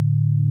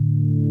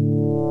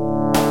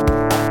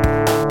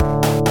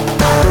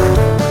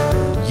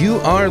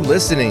are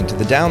listening to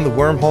the Down the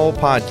Wormhole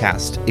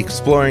podcast,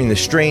 exploring the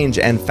strange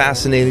and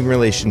fascinating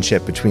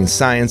relationship between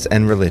science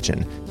and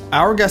religion.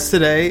 Our guest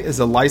today is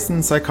a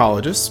licensed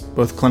psychologist,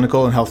 both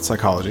clinical and health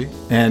psychology,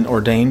 and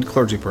ordained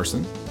clergy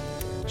person.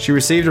 She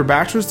received her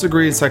bachelor's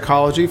degree in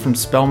psychology from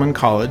Spelman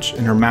College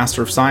and her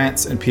Master of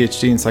Science and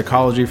PhD in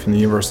psychology from the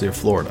University of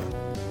Florida.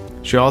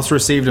 She also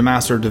received a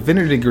Master of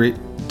Divinity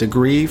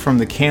degree from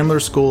the Candler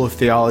School of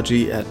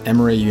Theology at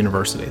Emory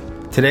University.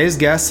 Today's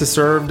guest has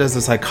served as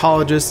a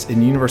psychologist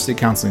in University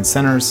Counseling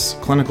Centers,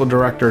 clinical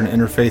director in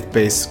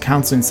Interfaith-Based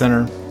Counseling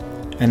Center,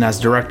 and as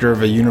director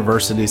of a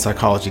university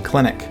psychology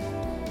clinic.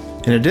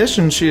 In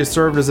addition, she has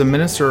served as a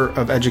minister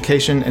of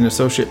education and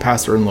associate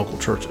pastor in local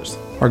churches.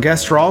 Our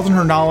guest draws on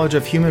her knowledge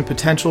of human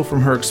potential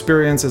from her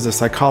experience as a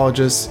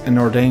psychologist and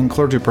ordained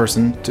clergy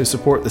person to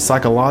support the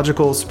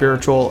psychological,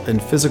 spiritual,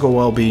 and physical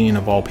well-being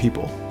of all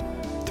people.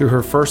 Through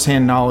her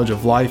firsthand knowledge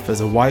of life as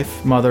a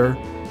wife, mother,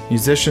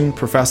 musician,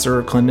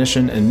 professor,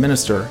 clinician, and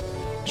minister,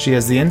 she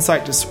has the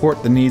insight to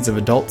support the needs of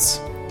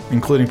adults,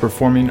 including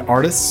performing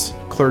artists,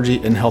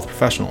 clergy, and health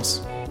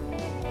professionals.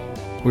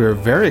 We are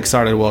very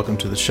excited to welcome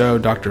to the show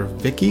Dr.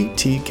 Vicki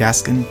T.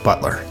 Gaskin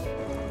Butler.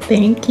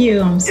 Thank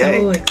you. I'm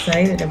so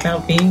excited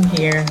about being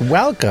here.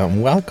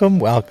 Welcome.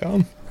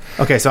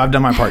 Okay, so I've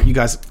done my part. You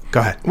guys,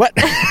 go ahead. What?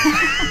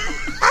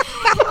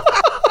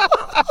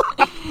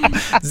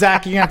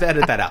 Zach, you have to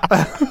edit that out.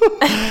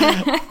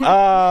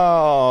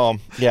 Oh,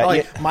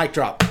 yeah. Mic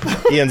drop.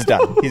 Ian's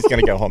done. He's going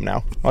to go home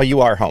now. Oh,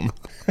 you are home.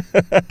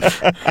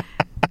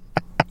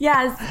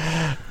 Yes.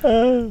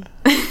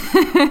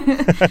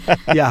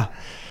 Yeah.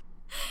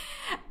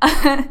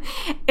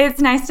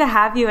 It's nice to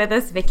have you with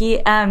us,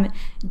 Vicki.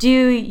 Do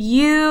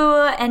you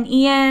and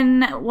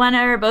Ian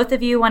or both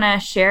of you want to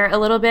share a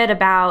little bit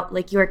about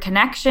like your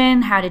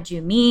connection? How did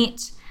you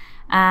meet?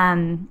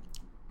 And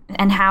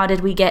how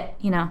did we get,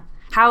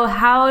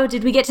 how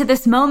did we get to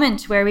this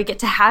moment where we get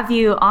to have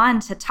you on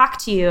to talk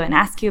to you and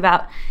ask you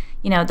about,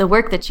 the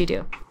work that you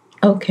do?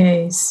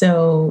 Okay,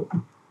 so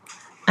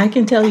I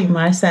can tell you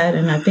my side,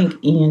 and I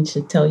think Ian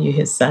should tell you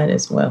his side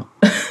as well.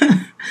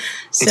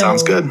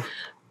 Sounds good.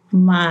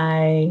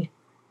 My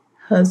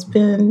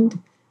husband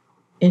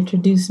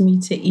introduced me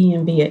to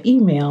Ian via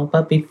email,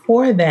 but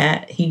before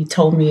that, he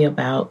told me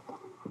about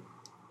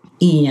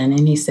Ian,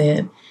 and he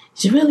said,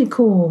 he's really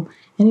cool,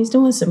 and he's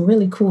doing some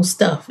really cool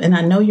stuff, and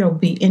I know you'll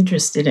be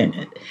interested in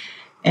it.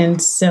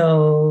 And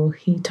so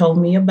he told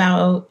me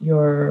about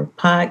your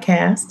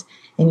podcast,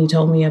 and he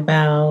told me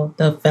about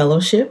the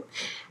fellowship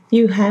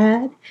you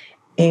had,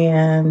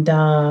 and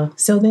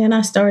so then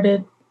I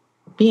started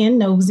being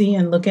nosy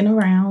and looking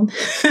around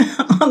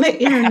on the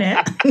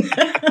internet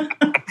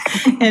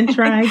and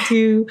trying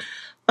to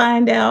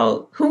find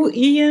out who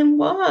Ian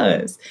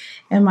was.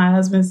 And my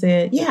husband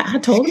said, yeah, I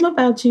told him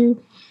about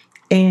you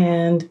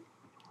and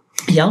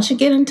y'all should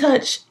get in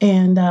touch.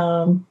 And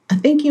I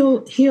think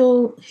he'll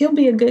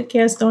be a good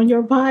guest on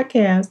your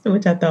podcast,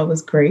 which I thought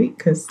was great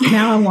because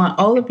now I want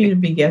all of you to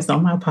be guests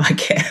on my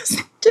podcast,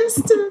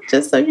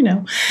 just so you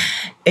know.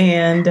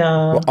 And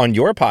on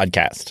your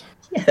podcast.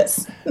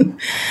 Yes.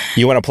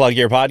 You want to plug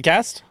your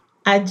podcast?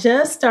 I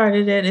just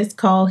started it. It's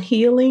called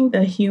Healing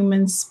the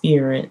Human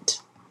Spirit.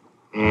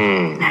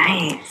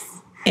 Nice.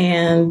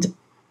 And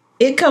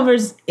it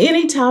covers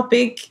any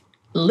topic,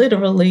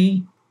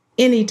 literally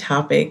any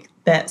topic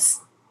that's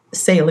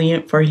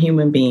salient for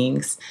human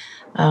beings.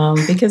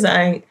 Because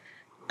I've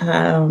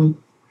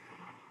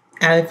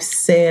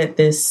said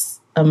this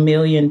a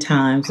million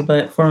times,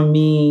 but for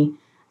me,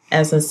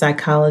 as a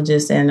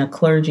psychologist and a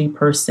clergy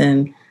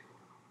person,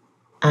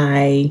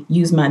 I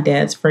use my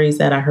dad's phrase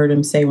that I heard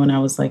him say when I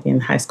was like in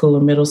high school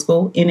or middle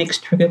school,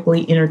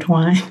 inextricably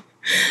intertwined.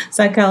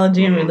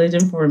 Psychology and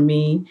religion for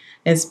me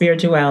and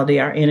spirituality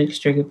are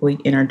inextricably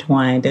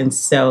intertwined. And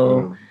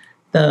so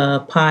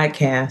the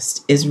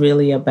podcast is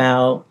really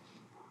about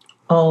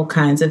all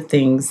kinds of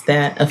things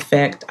that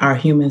affect our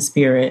human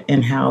spirit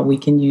and how we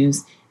can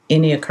use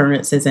any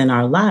occurrences in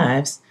our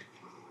lives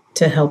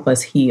to help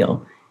us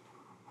heal,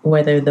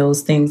 whether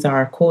those things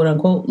are quote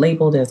unquote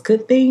labeled as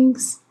good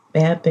things,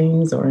 bad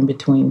things, or in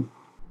between.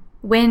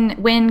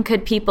 When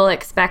could people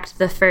expect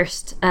the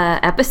first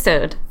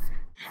episode?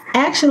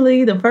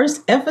 Actually, the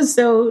first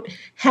episode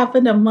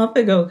happened a month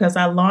ago because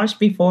I launched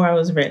before I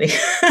was ready.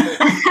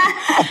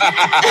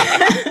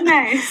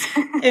 Nice.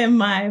 And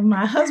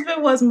my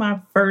husband was my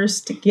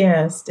first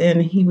guest,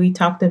 and we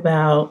talked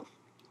about,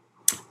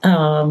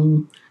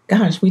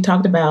 we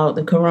talked about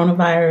the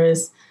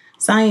coronavirus,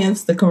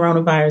 science, the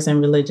coronavirus,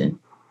 and religion.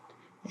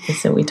 And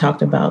so we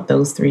talked about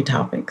those three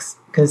topics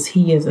because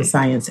he is a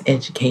science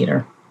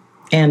educator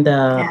and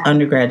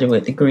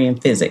undergraduate degree in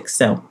physics.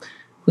 So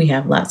we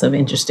have lots of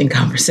interesting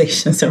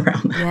conversations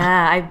around that.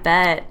 Yeah, I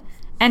bet.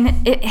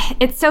 And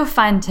it's so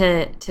fun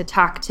to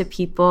talk to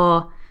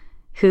people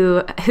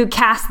who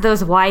cast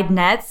those wide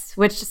nets,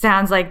 which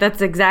sounds like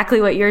that's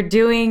exactly what you're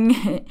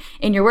doing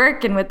in your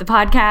work and with the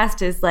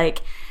podcast, is like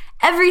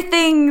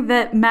everything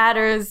that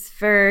matters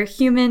for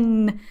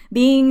human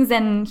beings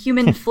and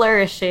human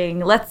flourishing.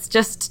 Let's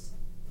just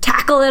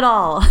tackle it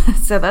all.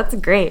 So that's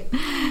great.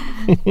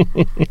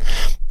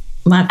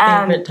 My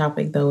favorite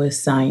topic, though,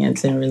 is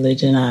science and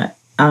religion.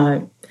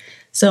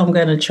 So I'm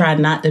going to try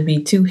not to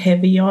be too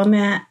heavy on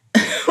that.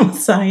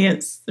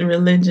 Science,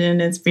 religion,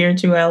 and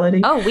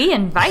spirituality. Oh, we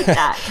invite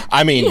that.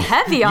 I mean, be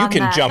heavy on you can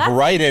that. jump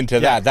right into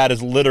that. That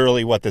is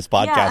literally what this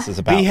podcast is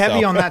about. Be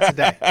heavy on that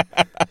today.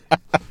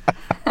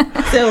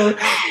 So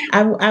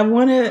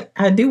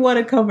I do want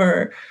to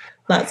cover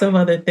lots of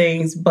other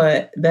things,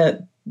 but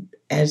that,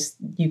 as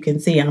you can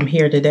see, I'm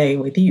here today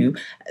with you.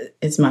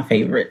 It's my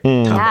favorite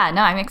topic. Yeah,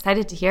 no, I'm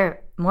excited to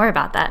hear more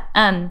about that.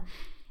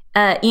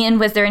 Ian,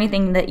 was there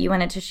anything that you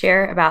wanted to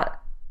share about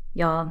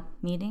y'all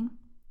meeting?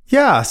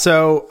 Yeah.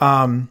 So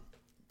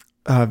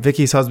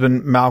Vicky's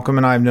husband, Malcolm,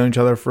 and I have known each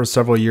other for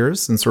several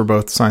years since we're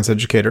both science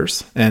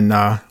educators. And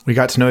we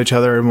got to know each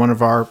other in one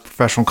of our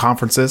professional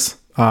conferences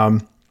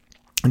and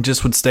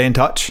just would stay in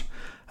touch.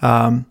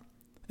 And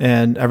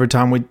every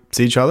time we'd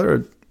see each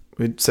other,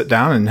 we'd sit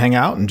down and hang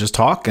out and just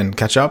talk and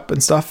catch up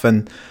and stuff.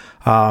 And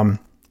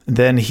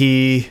then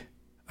he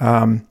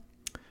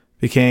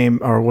became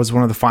or was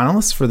one of the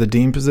finalists for the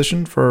dean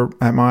position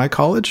at my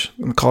college,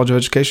 the College of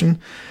Education,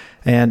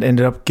 and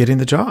ended up getting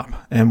the job.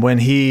 And when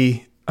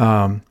he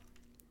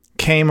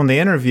came on the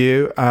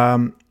interview,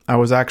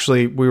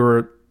 we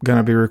were going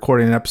to be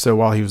recording an episode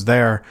while he was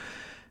there,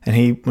 and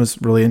he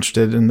was really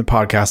interested in the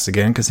podcast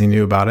again because he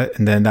knew about it.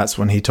 And then that's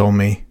when he told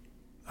me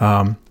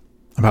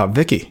about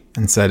Vicky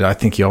and said, I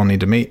think you all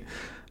need to meet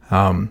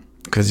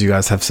because you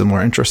guys have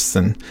similar interests.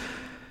 And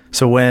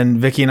so when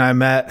Vicky and I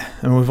met,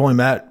 and we've only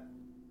met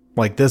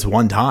like this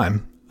one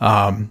time,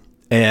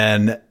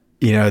 and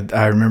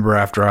I remember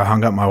after I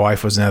hung up, my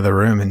wife was in the other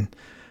room and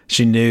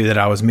she knew that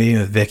I was meeting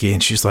with Vicky,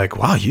 and she's like,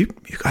 wow, you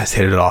guys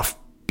hit it off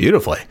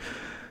beautifully.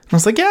 And I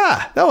was like,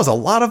 yeah, that was a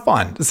lot of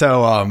fun.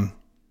 So,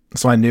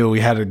 so I knew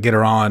we had to get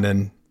her on.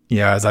 And,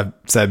 as I've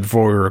said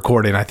before we were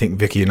recording, I think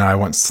Vicky and I,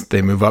 once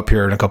they move up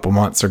here in a couple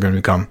months, are going to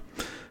become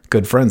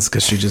good friends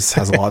because she just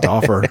has a lot to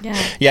offer.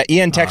 Yeah,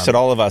 Ian texted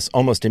all of us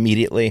almost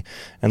immediately,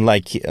 and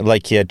like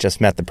he had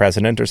just met the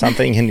president or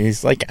something, and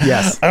he's like,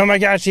 yes, oh my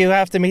gosh, you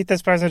have to meet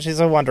this person. She's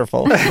so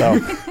wonderful. So.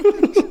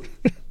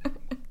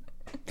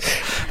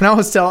 And I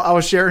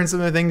was sharing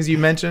some of the things you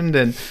mentioned,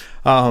 and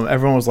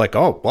everyone was like,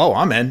 oh, whoa,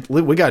 I'm in.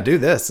 We got to do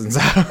this. And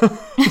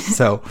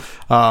so,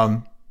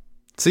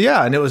 so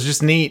yeah, and it was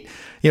just neat.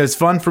 It's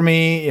fun for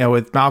me,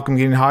 with Malcolm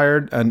getting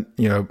hired and,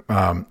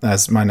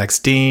 as my next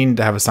dean,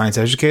 to have a science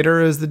educator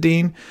as the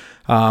dean.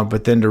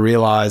 But then to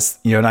realize,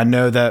 and I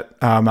know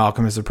that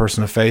Malcolm is a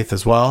person of faith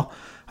as well.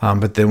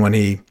 But then when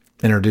he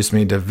introduced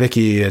me to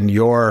Vicky and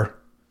your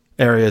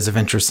areas of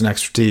interest and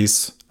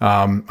expertise,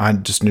 I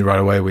just knew right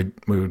away we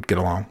would get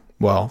along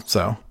well.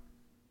 So,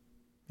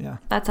 yeah.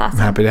 That's awesome.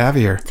 I'm happy to have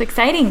you here. It's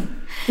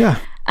exciting. Yeah.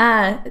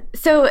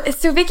 So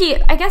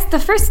Vicky, I guess the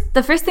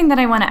first thing that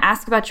I want to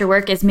ask about your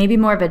work is maybe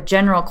more of a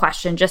general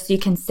question, just so you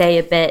can say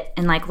a bit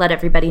and let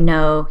everybody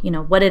know,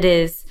 what it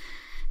is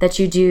that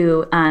you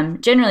do,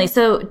 generally.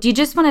 So do you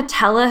just want to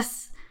tell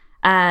us,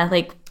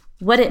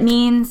 what it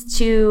means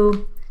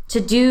to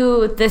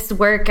do this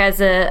work as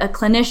a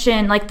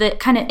clinician, the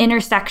kind of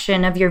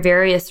intersection of your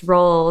various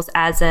roles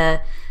as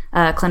a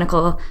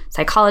clinical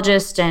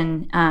psychologist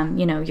and,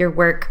 your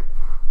work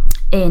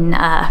in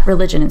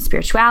religion and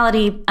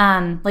spirituality?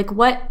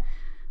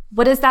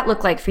 What does that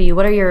look like for you?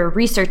 What are your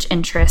research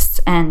interests?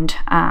 And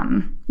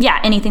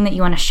anything that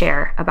you want to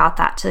share about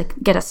that to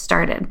get us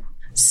started.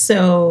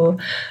 So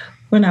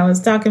when I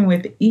was talking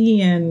with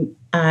Ian,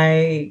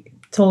 I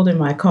told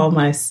him I call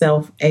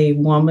myself a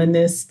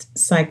womanist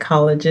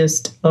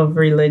psychologist of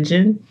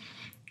religion.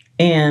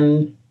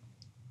 And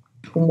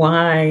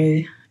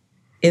why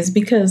is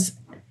because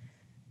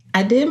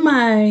I did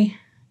my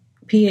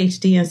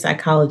PhD in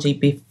psychology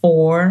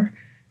before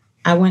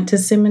I went to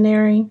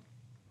seminary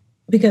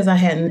because I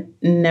hadn't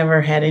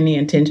never had any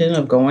intention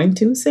of going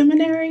to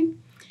seminary.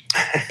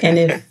 And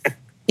if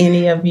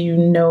any of you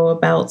know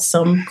about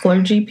some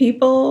clergy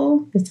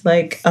people, it's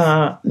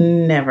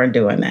never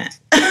doing that.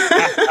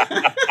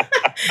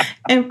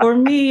 And for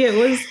me, it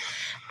was,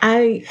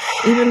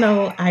 even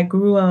though I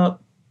grew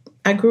up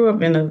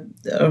in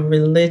a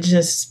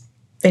religious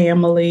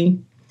family,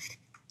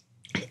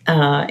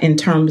 in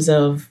terms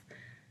of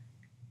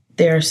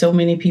there are so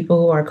many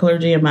people who are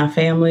clergy in my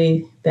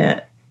family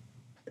that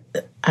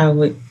I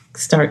would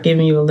start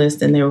giving you a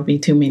list and there would be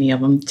too many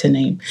of them to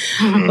name,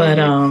 but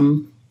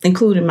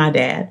including my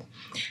dad.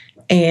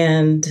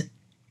 And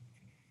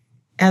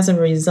as a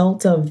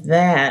result of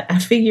that, I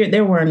figured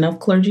there were enough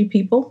clergy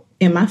people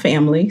in my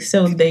family,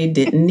 so they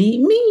didn't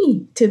need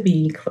me to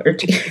be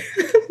clergy.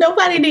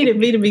 Nobody needed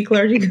me to be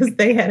clergy because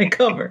they had it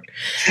covered.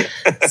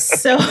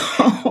 So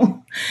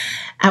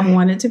I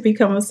wanted to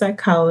become a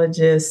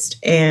psychologist,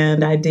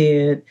 and I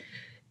did.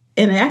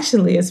 And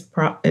actually, it's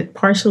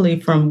partially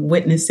from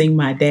witnessing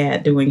my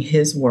dad doing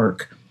his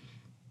work.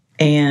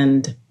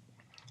 And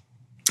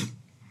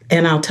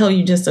I'll tell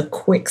you just a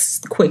quick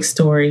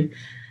story.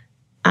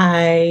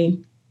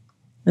 When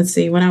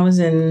I was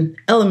in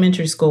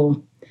elementary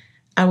school,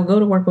 I would go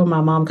to work with my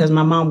mom because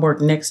my mom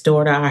worked next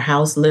door to our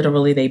house.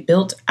 Literally, they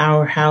built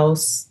our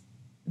house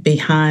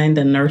behind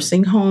the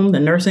nursing home. The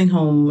nursing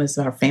home is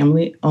our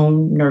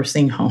family-owned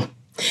nursing home.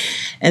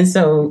 And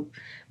so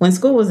when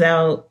school was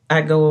out,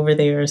 I go over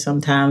there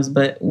sometimes,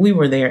 but we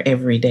were there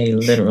every day,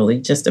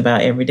 literally just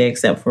about every day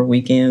except for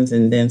weekends,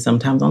 and then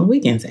sometimes on the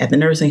weekends at the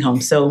nursing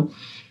home. So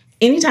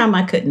anytime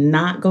I could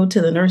not go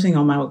to the nursing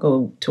home, I would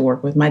go to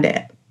work with my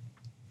dad.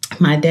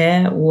 My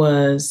dad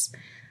was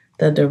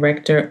the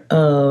director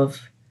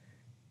of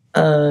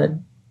I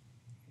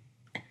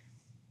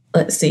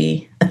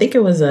think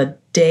it was a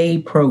day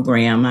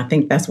program. I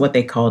think that's what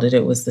they called it.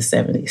 It was the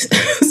 70s.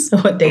 So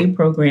a day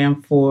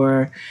program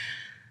for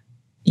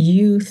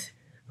youth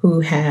who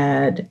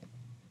had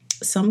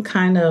some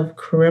kind of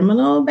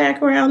criminal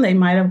background. They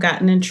might have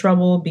gotten in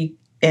trouble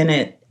and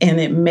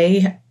it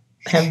may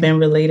have been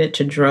related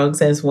to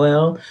drugs as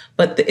well.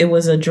 But it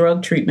was a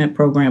drug treatment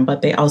program,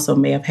 but they also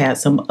may have had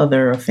some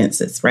other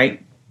offenses,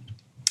 right?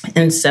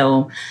 And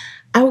so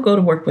I would go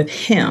to work with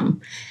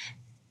him.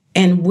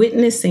 And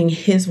witnessing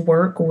his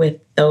work with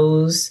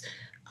those,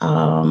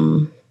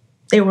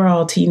 they were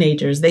all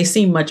teenagers. They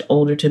seemed much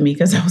older to me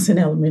because I was in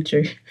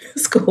elementary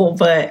school.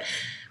 But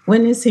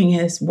witnessing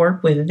his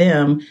work with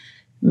them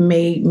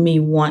made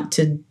me want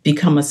to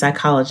become a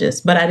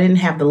psychologist. But I didn't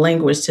have the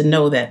language to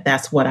know that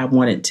that's what I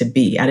wanted to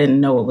be. I didn't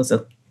know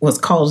it was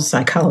called a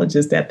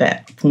psychologist at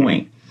that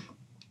point.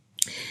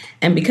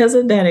 And because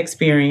of that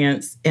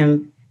experience,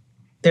 and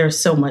there's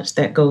so much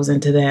that goes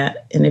into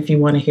that. And if you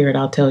want to hear it,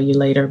 I'll tell you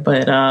later.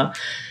 But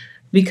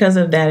because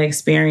of that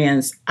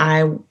experience,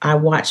 I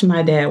watched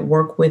my dad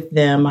work with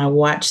them. I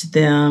watched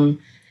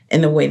them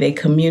and the way they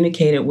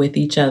communicated with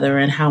each other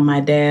and how my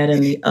dad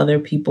and the other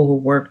people who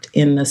worked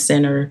in the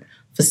center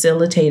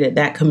facilitated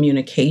that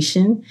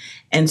communication.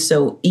 And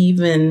so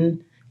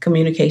even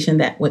communication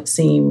that would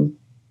seem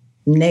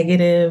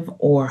negative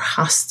or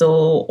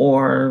hostile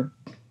or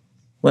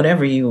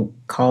whatever you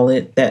call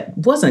it, that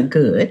wasn't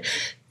good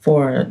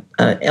for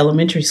an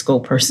elementary school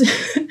person,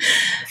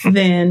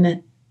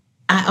 then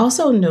I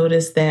also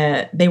noticed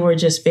that they were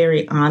just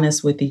very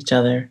honest with each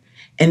other.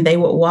 And they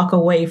would walk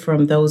away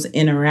from those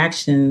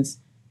interactions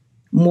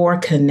more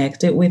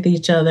connected with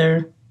each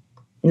other,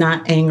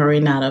 not angry,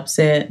 not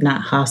upset,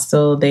 not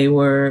hostile. They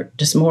were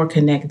just more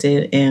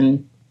connected.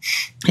 And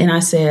I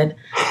said,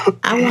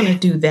 I want to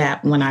do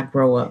that when I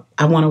grow up.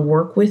 I want to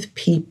work with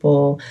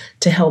people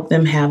to help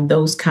them have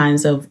those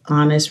kinds of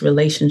honest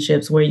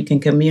relationships where you can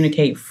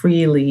communicate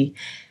freely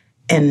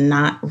and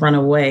not run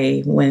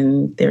away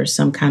when there's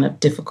some kind of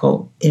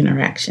difficult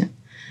interaction.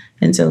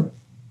 And so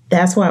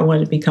that's why I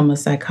wanted to become a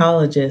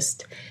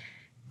psychologist.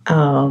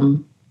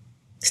 Still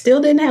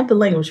didn't have the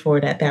language for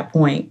it at that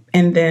point.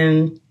 And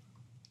then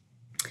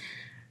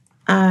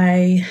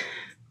I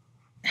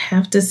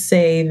have to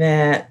say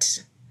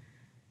that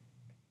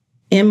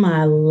in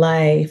my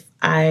life,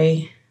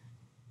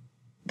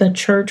 the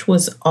church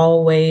was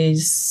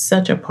always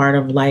such a part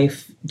of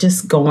life,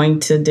 just going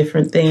to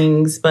different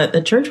things. But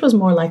the church was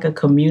more like a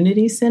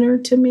community center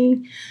to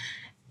me,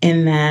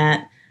 in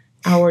that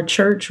our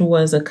church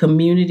was a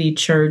community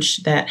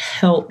church that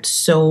helped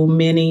so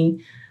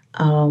many.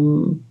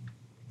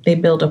 They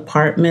built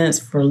apartments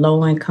for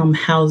low-income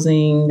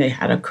housing. They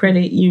had a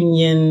credit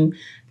union.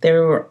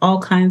 There were all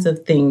kinds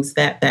of things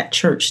that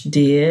church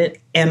did.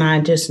 And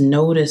I just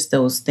noticed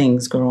those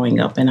things growing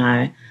up. And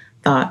I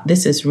thought,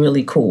 this is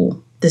really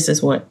cool. This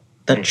is what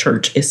the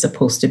church is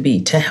supposed to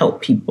be, to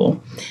help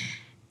people.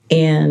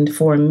 And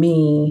for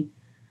me,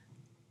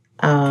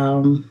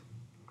 I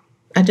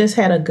just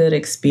had a good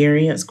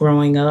experience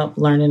growing up,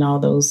 learning all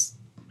those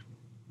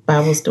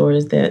Bible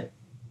stories that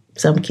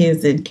some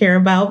kids didn't care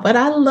about, but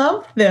I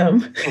loved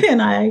them.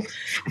 And I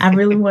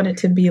really wanted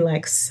to be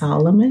like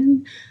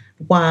Solomon,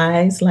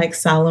 wise like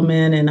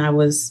Solomon. And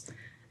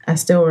I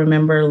still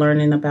remember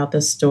learning about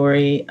the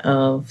story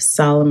of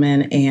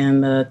Solomon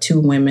and the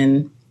two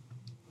women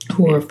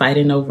who were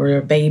fighting over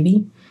a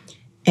baby.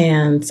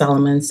 And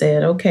Solomon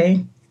said,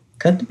 okay,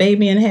 cut the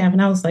baby in half.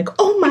 And I was like,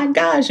 oh my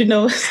gosh, as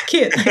a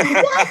kid,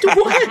 like,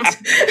 what?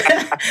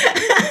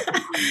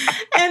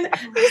 And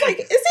I was like,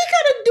 is he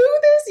going to do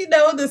this?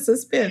 The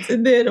suspense.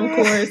 And then, of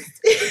course,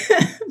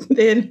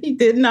 then he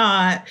did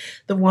not.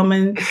 The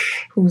woman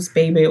whose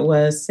baby it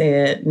was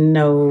said,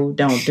 no,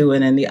 don't do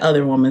it. And the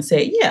other woman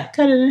said, yeah,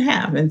 cut it in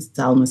half. And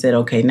Solomon said,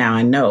 okay, now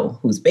I know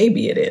whose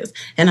baby it is.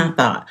 And I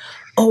thought,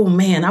 oh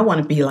man, I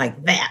want to be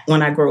like that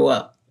when I grow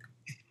up.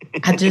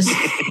 I just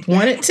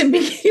wanted to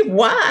be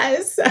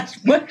wise. I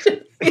wanted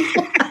to be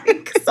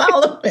like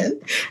Solomon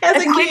as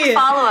a kid. Quick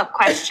follow-up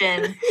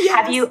question. Yes.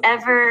 Have you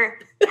ever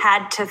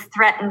had to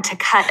threaten to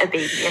cut a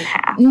baby in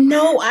half?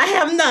 No, I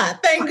have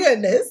not. Thank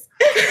goodness.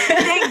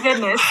 Thank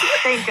goodness.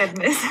 Thank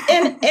goodness.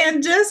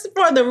 And just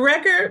for the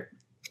record,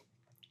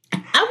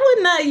 I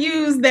would not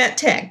use that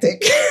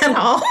tactic at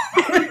all.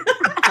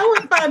 I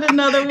would find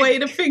another way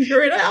to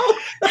figure it out.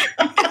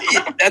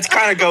 That's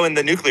kind of going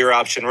the nuclear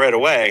option right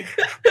away.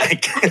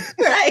 Right. I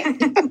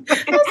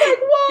was like,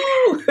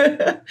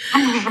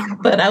 whoa.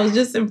 But I was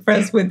just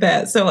impressed with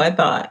that. So I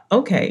thought,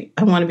 okay,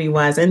 I want to be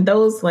wise. And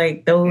those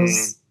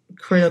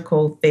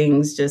critical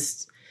things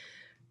just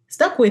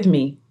stuck with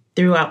me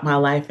throughout my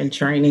life and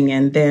training.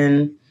 And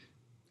then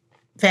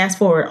fast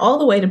forward all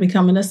the way to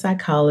becoming a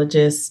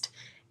psychologist.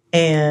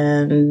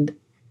 And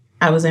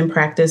I was in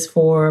practice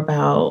for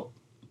about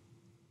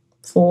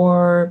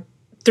 3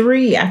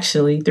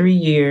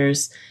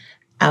 years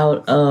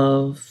out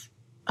of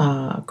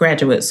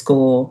graduate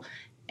school.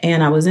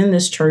 And I was in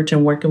this church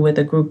and working with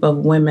a group of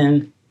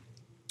women.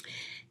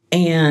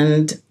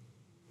 And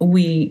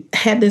we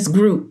had this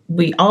group.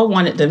 We all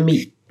wanted to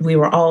meet. We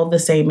were all the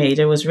same age.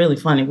 It was really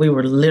funny. We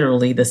were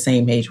literally the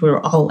same age. We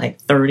were all like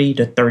 30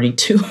 to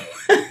 32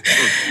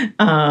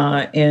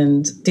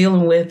 and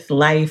dealing with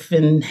life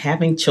and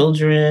having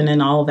children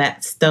and all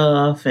that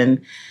stuff.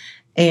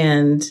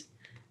 And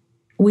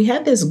we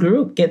had this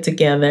group get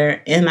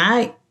together, and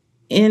I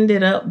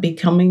ended up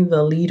becoming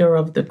the leader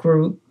of the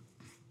group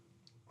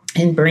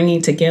and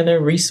bringing together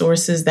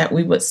resources that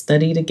we would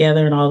study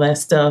together and all that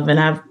stuff. And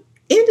I've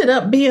ended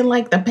up being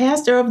like the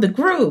pastor of the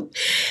group.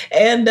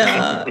 And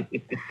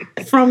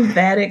from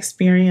that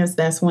experience,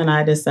 that's when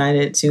I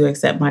decided to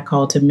accept my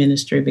call to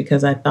ministry,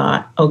 because I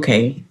thought,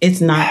 okay,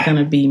 it's not going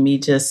to be me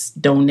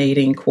just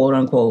donating, quote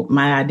unquote.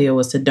 My idea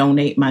was to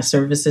donate my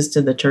services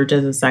to the church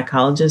as a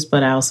psychologist,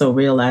 but I also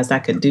realized I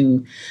could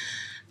do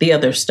the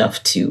other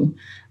stuff too.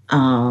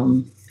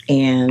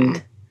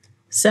 And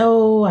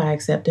so I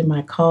accepted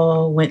my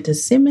call, went to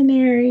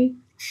seminary,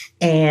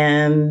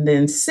 and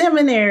in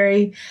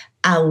seminary,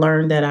 I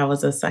learned that I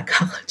was a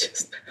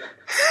psychologist.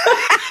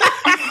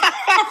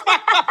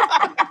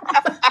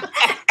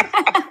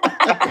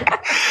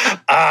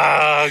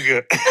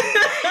 Good.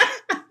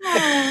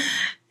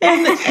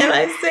 And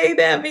I say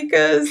that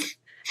because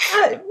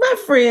my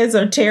friends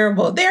are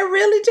terrible. They're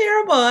really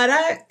terrible.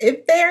 And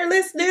if they're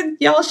listening,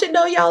 y'all should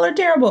know y'all are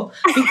terrible,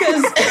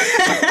 because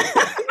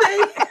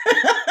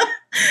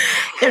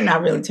they're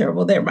not really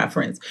terrible. They're my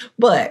friends.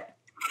 But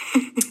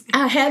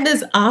I had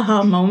this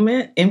aha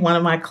moment in one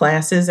of my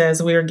classes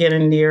as we were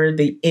getting near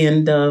the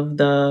end of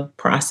the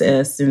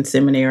process in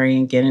seminary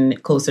and getting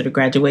closer to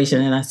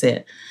graduation. And I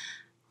said,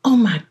 oh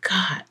my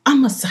God,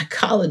 I'm a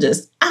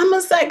psychologist. I'm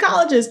a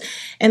psychologist.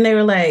 And they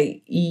were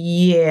like,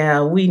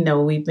 yeah, we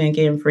know, we've been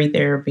getting free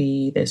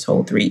therapy this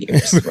whole 3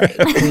 years, right?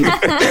 Like,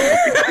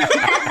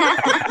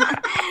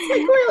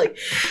 really?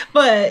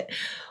 But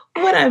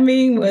what I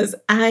mean was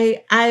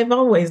I've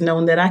always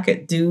known that I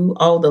could do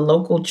all the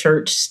local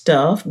church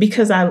stuff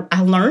because I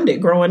learned it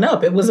growing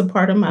up. It was a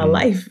part of my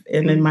life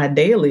and in my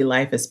daily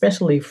life,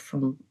 especially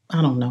from,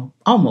 I don't know,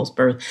 almost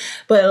birth,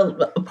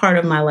 but a part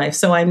of my life.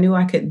 So I knew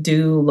I could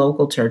do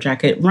local church. I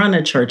could run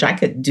a church. I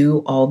could do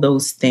all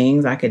those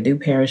things. I could do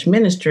parish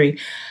ministry.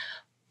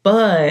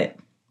 But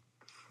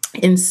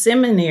in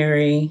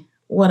seminary,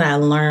 what I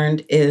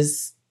learned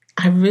is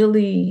I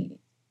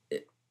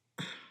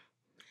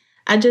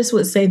just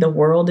would say the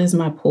world is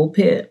my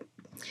pulpit,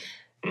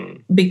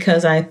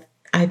 because I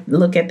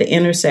look at the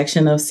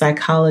intersection of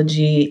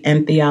psychology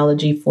and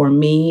theology for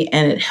me,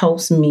 and it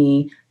helps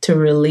me to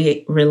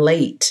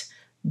relate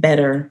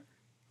better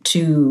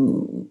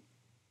to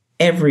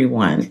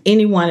anyone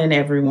and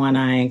everyone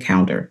I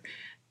encounter,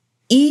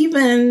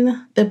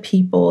 even the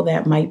people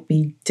that might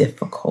be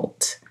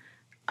difficult.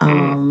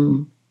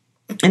 And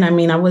I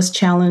mean, I was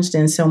challenged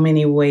in so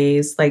many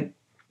ways, like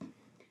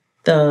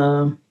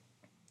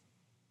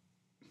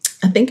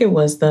I think it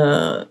was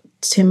the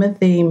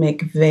Timothy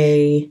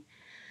McVeigh.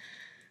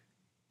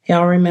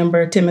 Y'all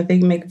remember Timothy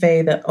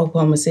McVeigh, the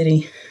Oklahoma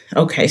City?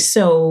 Okay,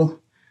 so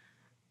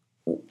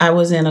I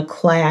was in a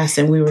class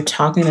and we were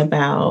talking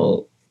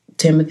about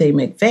Timothy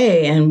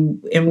McVeigh,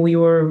 and we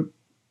were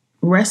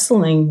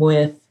wrestling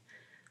with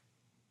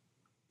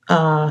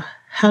how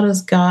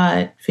does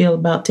God feel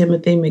about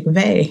Timothy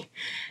McVeigh?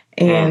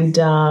 And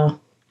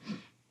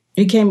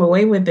we came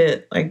away with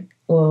it like,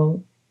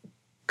 well,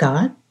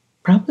 God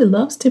probably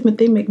loves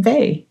Timothy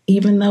McVeigh,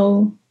 even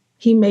though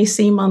he may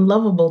seem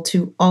unlovable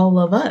to all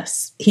of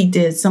us. He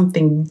did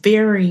something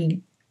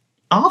very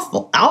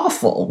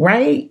awful,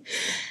 right?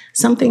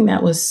 Something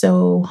that was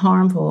so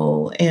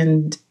harmful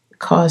and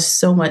caused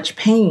so much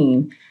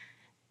pain.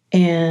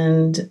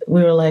 And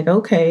we were like,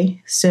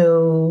 okay,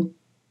 so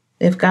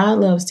if God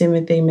loves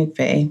Timothy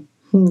McVeigh,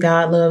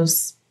 God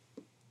loves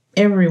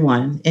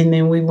everyone. And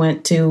then we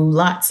went to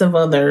lots of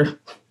other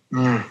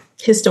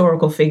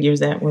historical figures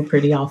that were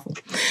pretty awful,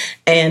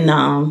 and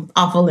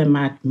awful in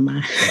my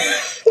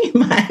in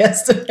my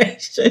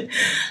estimation.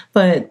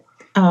 But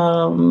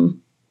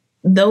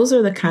those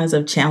are the kinds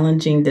of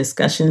challenging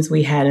discussions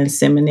we had in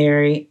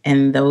seminary,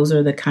 and those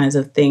are the kinds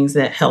of things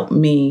that helped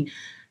me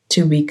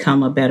to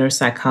become a better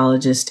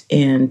psychologist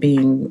in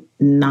being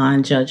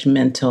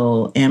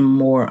non-judgmental and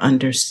more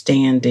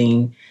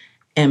understanding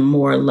and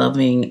more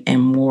loving and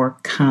more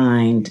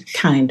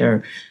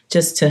kinder,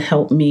 just to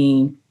help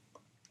me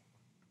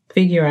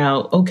figure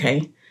out,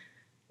 okay,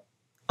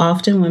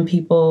 often when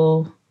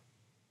people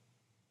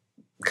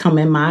come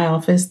in my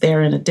office,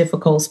 they're in a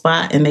difficult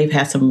spot and they've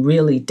had some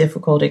really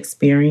difficult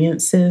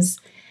experiences.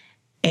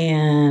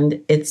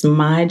 And it's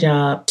my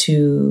job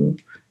to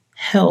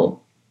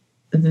help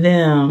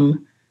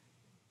them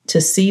to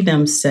see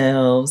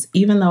themselves,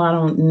 even though I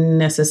don't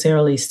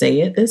necessarily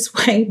say it this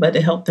way, but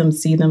to help them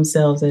see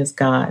themselves as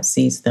God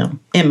sees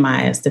them, in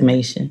my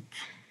estimation.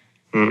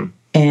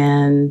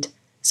 And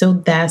so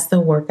that's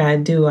the work I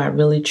do. I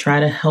really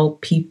try to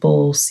help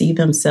people see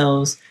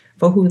themselves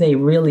for who they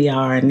really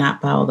are and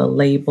not by all the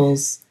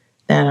labels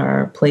that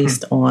are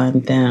placed on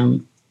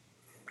them.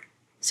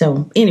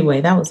 So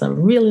anyway, that was a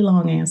really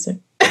long answer.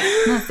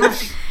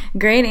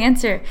 Great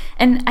answer.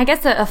 And I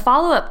guess a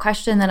follow-up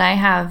question that I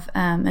have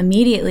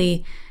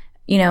immediately,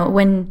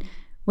 when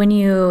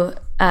you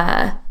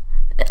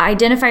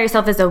identify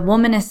yourself as a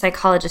womanist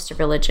psychologist of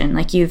religion,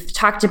 like you've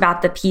talked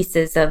about the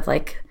pieces of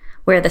like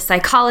where the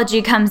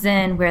psychology comes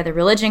in, where the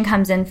religion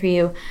comes in for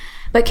you.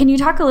 But can you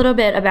talk a little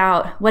bit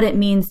about what it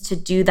means to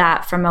do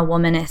that from a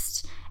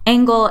womanist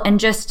angle and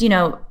just,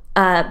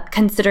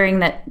 considering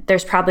that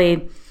there's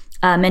probably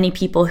many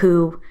people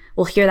who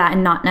will hear that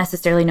and not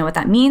necessarily know what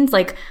that means.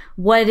 Like,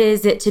 what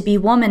is it to be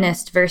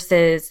womanist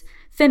versus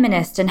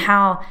feminist, and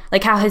how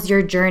has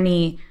your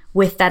journey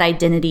with that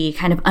identity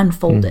kind of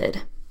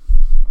unfolded?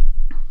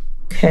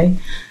 Okay.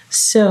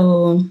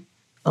 So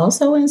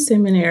also in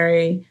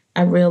seminary,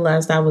 I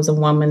realized I was a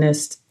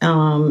womanist,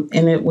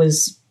 and it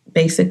was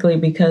basically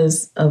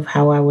because of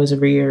how I was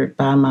reared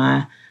by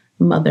my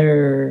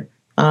mother,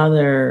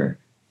 father,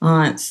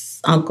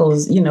 aunts,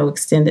 uncles,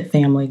 extended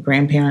family,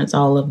 grandparents,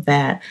 all of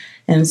that.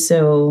 And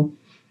so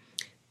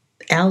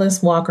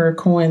Alice Walker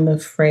coined the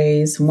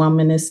phrase,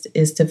 womanist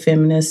is to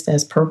feminist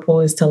as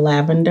purple is to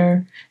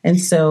lavender. And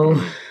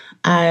so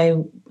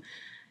I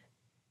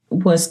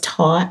was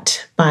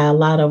taught by a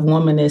lot of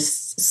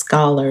womanist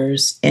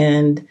scholars,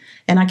 and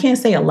I can't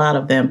say a lot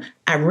of them.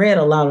 I read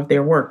a lot of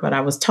their work, but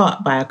I was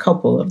taught by a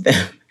couple of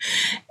them.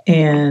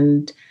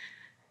 And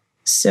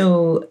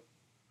so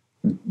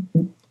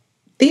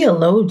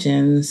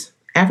theologians,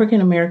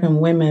 African-American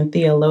women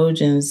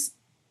theologians,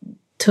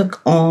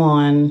 took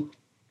on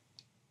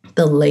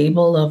the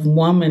label of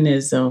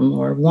womanism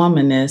or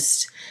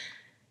womanist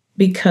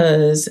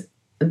because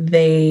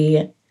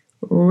they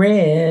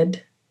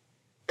read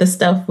the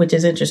stuff, which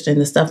is interesting.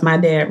 The stuff my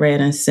dad read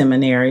in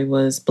seminary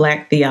was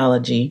Black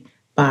theology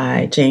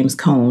by James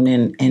Cone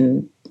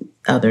and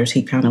others.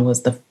 He kind of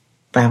was the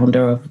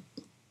founder of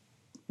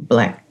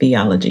Black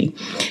theology.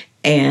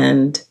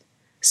 And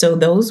so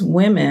those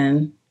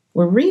women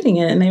were reading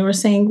it and they were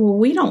saying, well,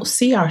 we don't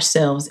see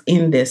ourselves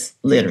in this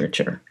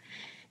literature.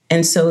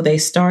 And so they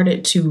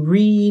started to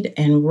read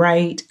and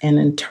write and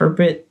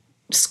interpret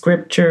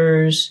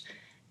scriptures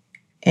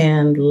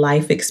and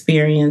life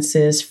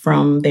experiences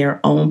from their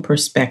own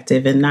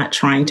perspective and not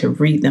trying to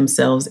read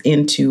themselves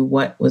into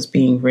what was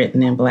being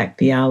written in Black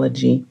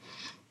theology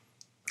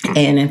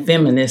and in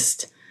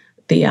feminist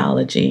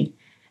theology.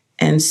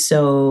 And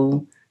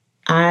so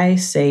I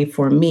say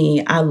for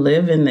me, I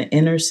live in the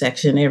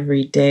intersection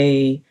every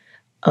day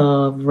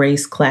of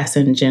race, class,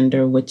 and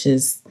gender, which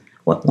is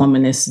what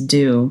womanists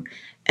do.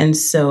 And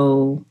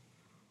so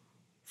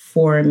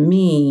for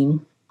me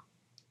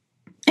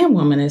and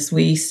womanists,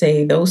 we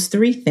say those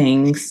three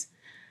things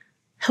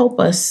help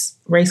us,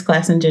 race,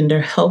 class, and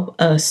gender, help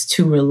us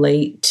to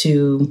relate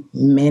to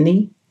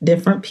many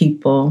different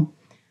people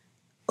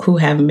who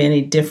have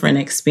many different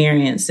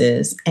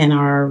experiences. And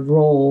our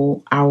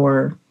role,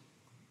 our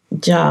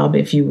job,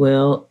 if you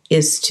will,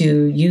 is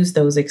to use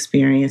those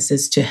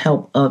experiences to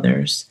help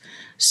others.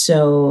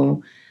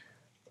 So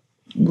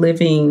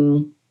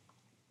living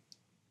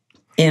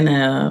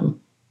in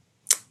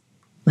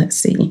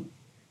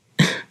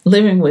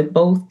living with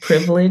both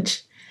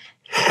privilege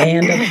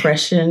and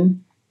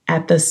oppression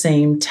at the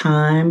same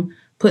time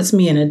puts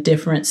me in a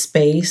different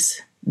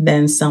space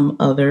than some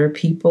other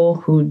people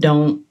who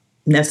don't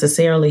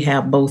necessarily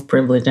have both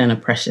privilege and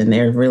oppression.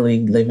 They're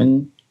really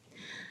living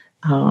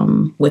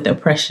with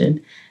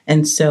oppression.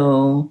 And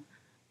so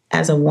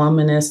as a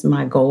womanist,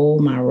 my goal,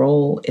 my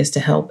role is to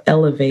help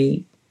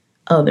elevate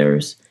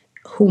others,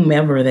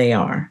 whomever they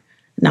are,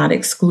 not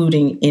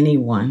excluding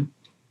anyone.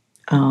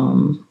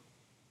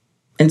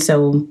 And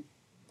so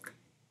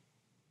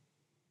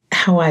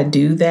how I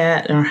do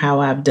that or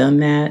how I've done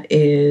that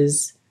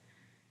is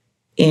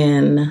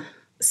in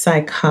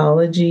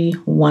psychology,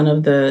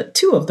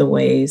 two of the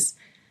ways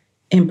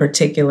in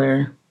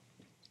particular,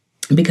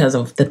 because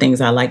of the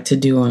things I like to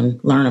do and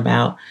learn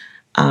about,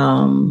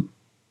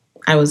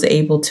 I was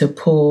able to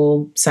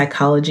pull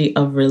psychology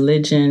of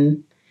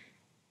religion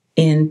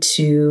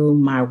into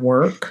my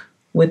work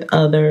with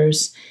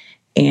others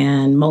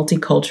and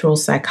multicultural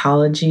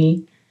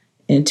psychology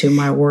into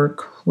my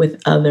work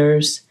with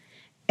others.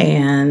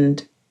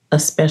 And a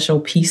special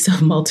piece of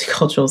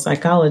multicultural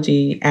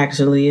psychology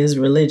actually is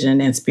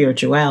religion and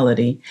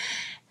spirituality.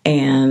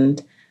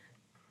 And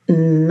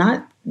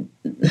I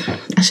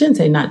shouldn't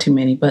say not too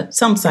many, but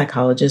some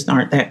psychologists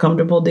aren't that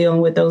comfortable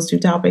dealing with those two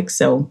topics.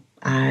 So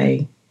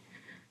I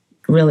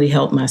really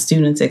help my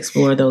students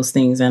explore those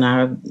things, and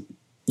I,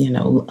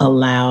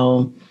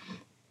 allow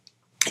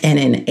and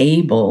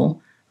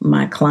enable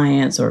my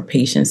clients or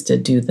patients to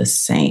do the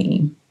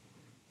same.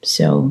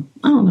 So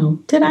I don't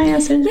know. Did I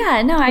answer?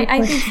 Yeah, no,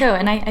 I think so.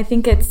 And I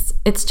think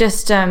it's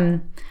just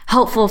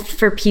helpful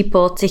for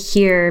people to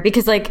hear,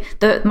 because like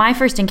my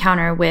first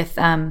encounter with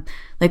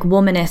like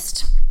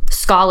womanist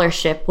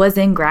scholarship was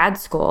in grad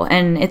school,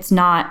 and it's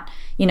not,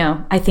 you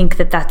know, I think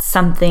that that's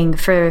something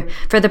for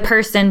the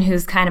person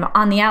who's kind of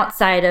on the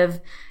outside of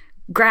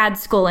grad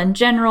school in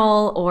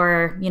general,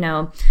 or, you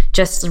know,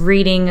 just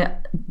reading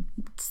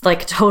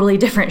like totally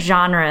different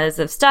genres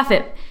of stuff.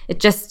 It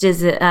just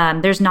is,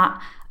 there's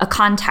not a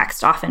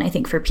context often, I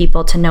think, for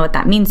people to know what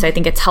that means. So I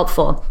think it's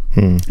helpful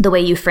the way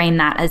you frame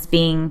that as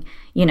being,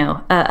 you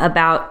know,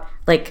 about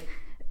like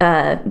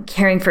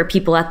caring for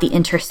people at the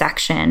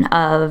intersection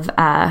of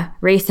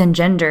race and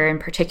gender in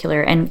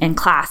particular, and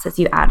class, as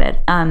you added.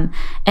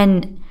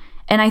 And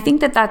I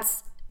think that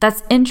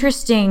that's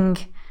interesting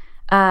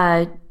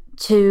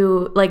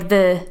to like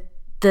the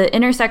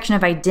intersection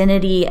of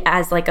identity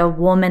as like a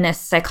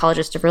womanist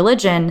psychologist of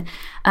religion.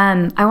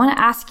 I want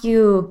to ask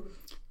you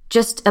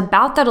just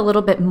about that a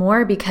little bit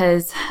more,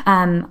 because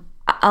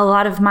a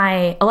lot of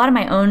my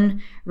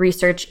own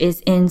research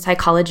is in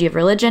psychology of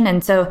religion,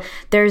 and so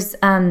there's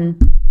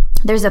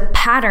a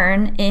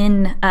pattern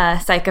in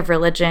psych of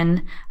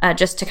religion,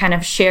 just to kind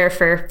of share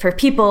for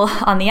people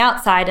on the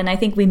outside, and I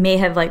think we may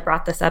have like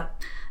brought this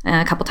up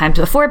a couple times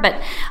before, but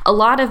a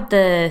lot of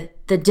the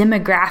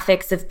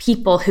demographics of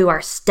people who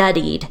are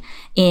studied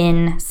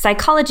in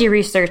psychology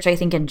research, I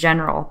think in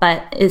general,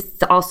 but it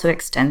also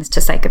extends to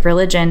psych of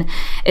religion,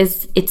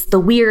 it's the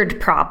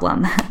weird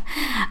problem.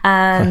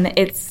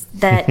 It's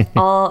that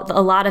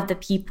a lot of the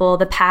people,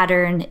 the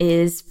pattern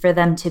is for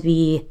them to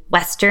be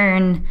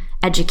Western,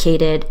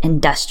 educated,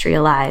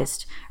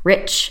 industrialized,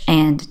 rich,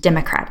 and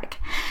democratic.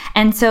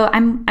 And so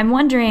I'm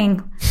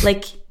wondering,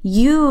 like,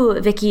 you,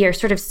 Vicki, are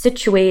sort of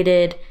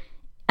situated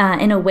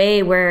in a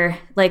way where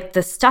like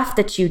the stuff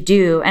that you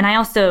do, and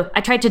I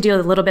tried to do a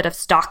little bit of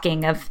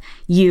stalking of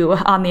you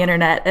on the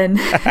internet and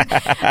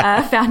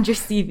found your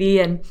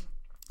CV, and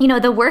you know,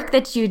 the work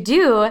that you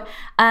do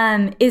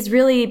is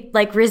really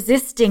like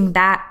resisting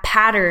that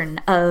pattern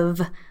of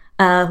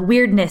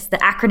weirdness, the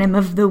acronym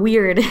of the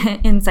weird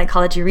in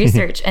psychology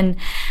research. And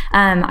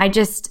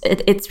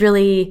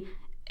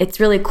it's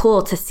really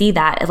cool to see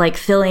that, like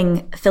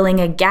filling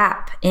a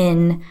gap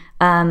in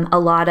a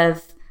lot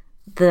of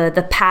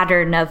the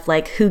pattern of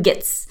like who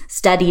gets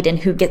studied and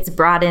who gets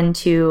brought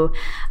into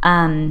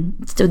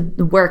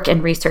work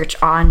and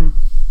research on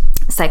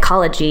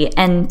psychology.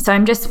 And so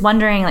I'm just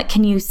wondering, like,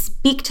 can you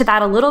speak to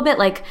that a little bit?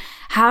 Like,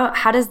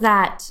 how does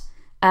that,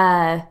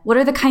 what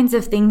are the kinds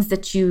of things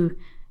that you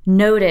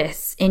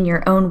notice in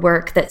your own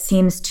work that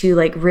seems to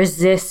like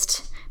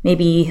resist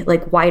maybe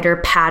like wider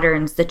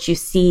patterns that you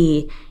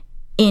see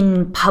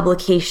in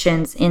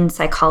publications in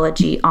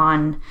psychology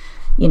on,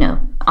 you know,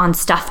 on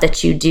stuff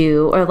that you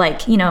do, or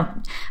like, you know,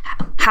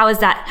 how does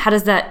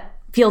that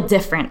feel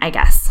different, I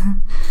guess?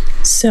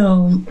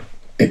 So,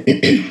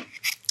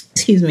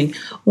 excuse me.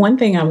 One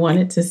thing I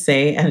wanted to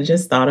say, I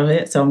just thought of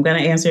it, so I'm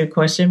going to answer your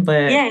question,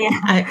 but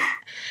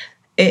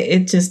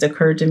it just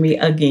occurred to me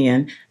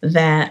again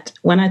that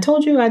when I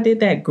told you I did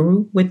that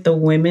group with the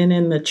women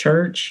in the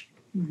church,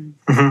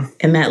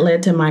 and that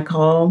led to my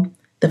call,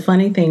 the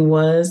funny thing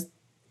was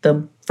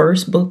the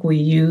first book we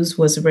used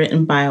was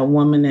written by a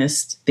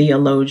womanist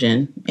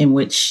theologian, in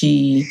which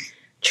she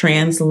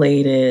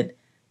translated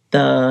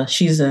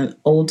she's an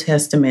Old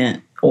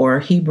Testament or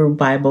Hebrew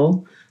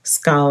Bible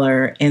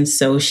scholar. And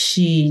so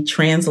she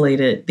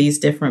translated these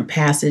different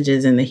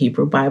passages in the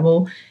Hebrew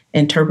Bible,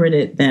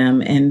 interpreted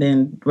them, and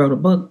then wrote a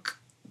book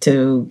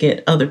to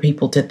get other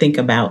people to think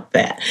about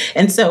that.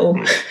 And so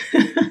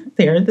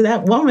there's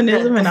that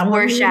womanism, and I'm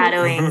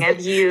foreshadowing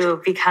of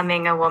you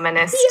becoming a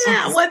womanist.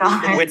 Yeah,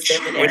 which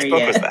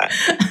book was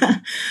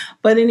that?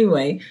 But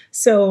anyway,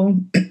 so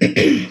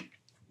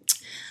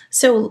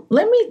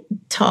let me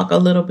talk a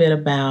little bit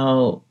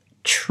about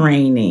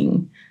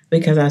training,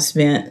 because I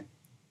spent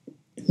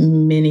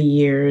many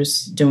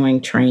years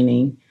doing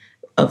training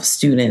of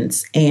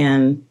students.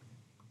 And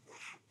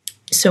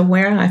so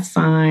where I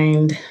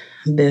find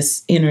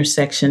this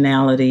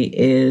intersectionality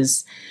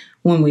is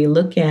when we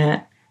look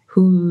at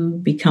who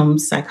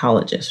becomes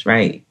psychologists,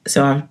 right?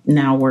 So I've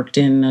now worked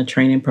in a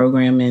training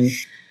program in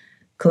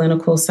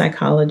clinical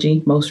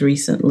psychology. Most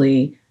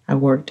recently, I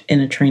worked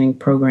in a training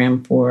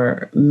program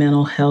for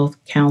mental health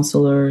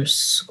counselors,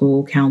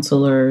 school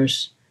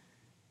counselors.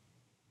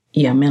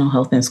 Yeah, mental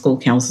health and school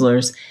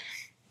counselors.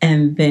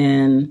 And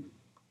then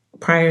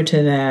prior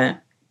to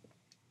that,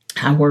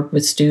 I worked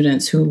with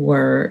students who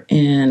were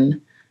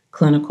in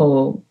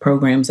clinical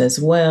programs as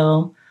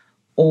well,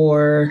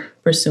 or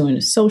pursuing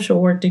a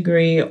social work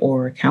degree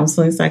or a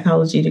counseling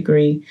psychology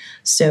degree.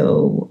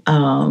 So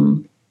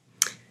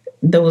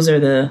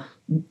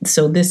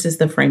this is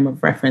the frame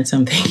of reference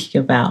I'm thinking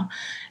about.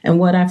 And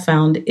what I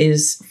found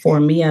is,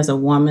 for me as a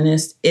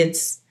womanist,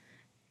 it's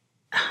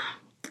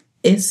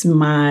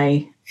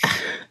my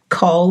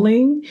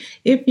calling,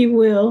 if you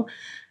will,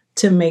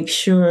 to make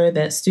sure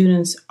that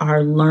students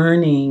are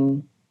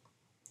learning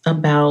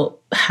about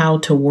how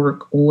to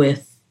work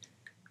with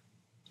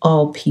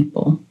all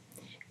people.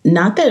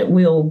 Not that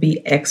we'll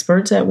be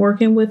experts at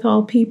working with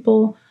all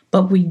people,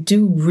 But we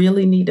do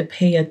really need to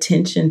pay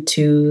attention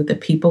to the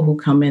people who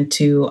come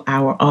into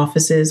our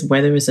offices,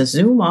 whether it's a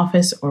Zoom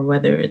office or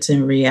whether it's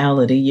in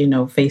reality,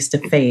 face to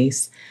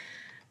face.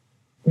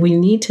 We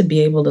need to be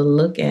able to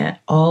look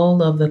at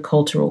all of the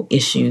cultural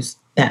issues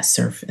that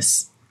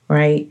surface,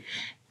 right?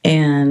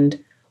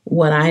 And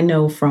what I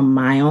know from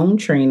my own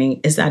training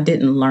is I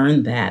didn't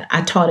learn that.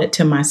 I taught it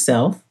to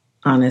myself,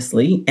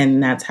 honestly,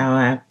 and that's how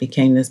I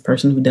became this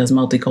person who does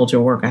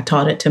multicultural work. I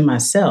taught it to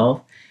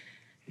myself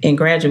in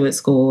graduate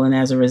school. And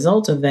as a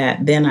result of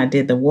that, then I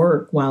did the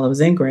work while I was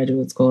in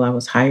graduate school. I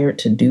was hired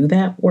to do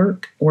that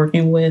work,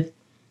 working with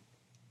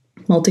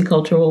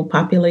multicultural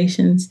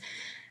populations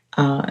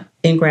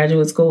in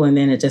graduate school. And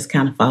then it just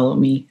kind of followed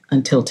me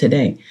until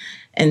today.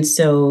 And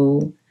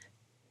so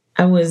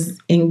I was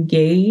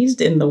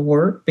engaged in the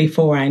work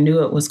before I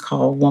knew it was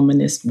called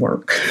womanist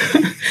work.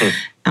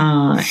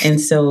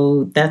 And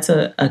so that's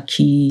a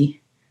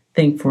key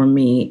thing for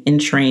me in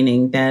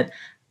training, that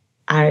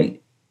I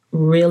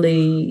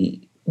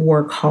really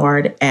work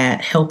hard at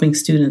helping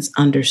students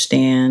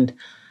understand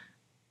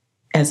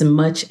as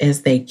much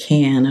as they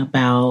can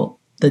about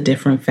the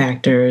different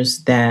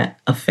factors that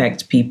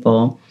affect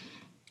people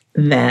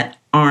that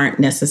aren't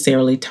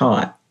necessarily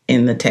taught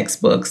in the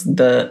textbooks,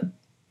 the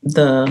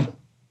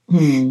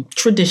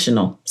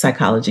traditional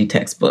psychology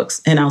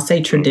textbooks. And I'll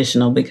say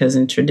traditional because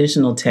in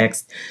traditional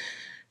texts,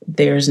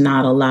 there's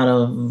not a lot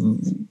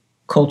of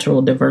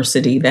cultural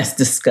diversity that's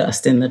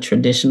discussed in the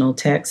traditional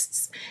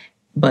texts.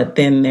 But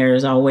then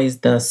there's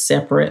always the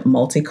separate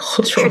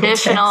multicultural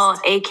traditional,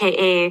 text.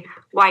 AKA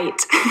white.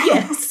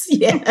 Yes.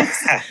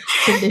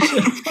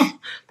 Traditional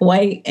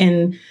white.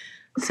 And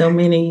so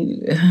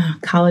many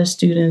college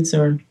students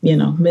or,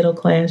 middle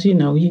class,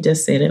 you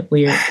just said it,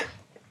 weird.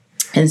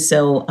 And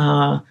so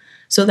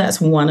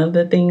that's one of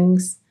the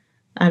things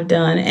I've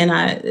done.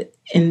 And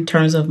in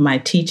terms of my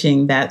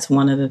teaching, that's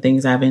one of the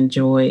things I've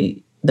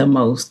enjoyed the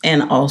most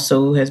and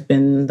also has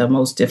been the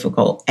most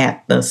difficult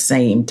at the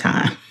same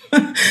time.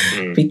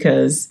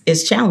 Because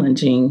it's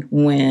challenging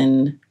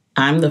when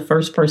I'm the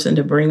first person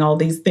to bring all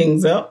these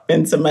things up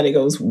and somebody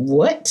goes,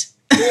 what?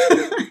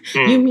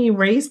 You mean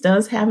race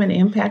does have an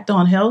impact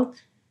on health?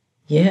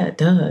 Yeah, it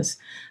does.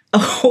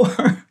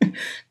 Or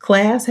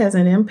class has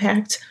an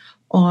impact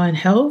on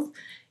health?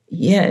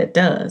 Yeah, it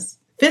does.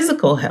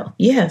 Physical health,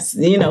 yes,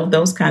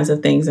 those kinds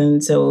of things.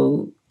 And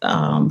so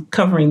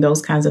covering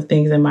those kinds of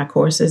things in my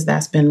courses,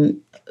 that's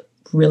been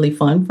really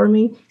fun for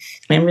me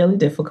and really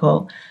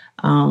difficult.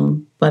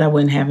 But I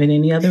wouldn't have it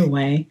any other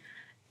way.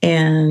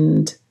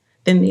 And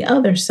then the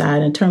other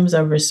side, in terms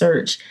of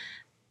research,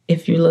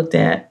 if you looked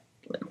at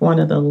one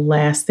of the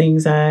last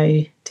things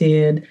I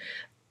did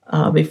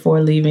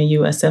before leaving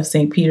USF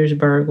St.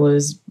 Petersburg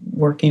was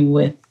working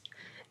with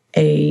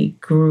a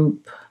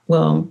group,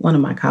 one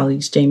of my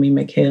colleagues, Jamie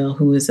McHale,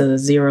 who is a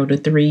 0 to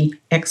 3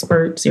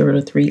 expert, 0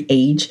 to 3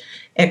 age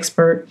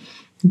expert,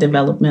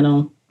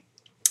 developmental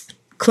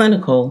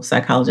clinical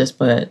psychologist,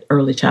 but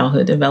early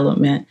childhood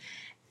development.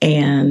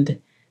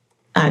 And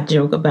I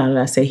joke about it.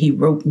 I say he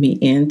roped me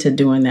into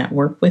doing that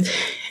work with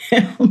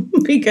him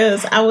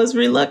because I was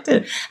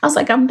reluctant. I was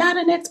like, I'm not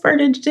an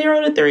expert in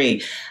 0 to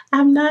 3.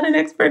 I'm not an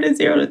expert in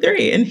 0 to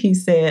 3. And he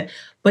said,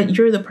 but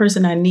you're the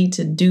person I need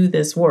to do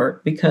this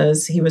work,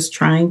 because he was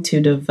trying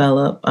to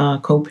develop a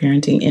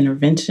co-parenting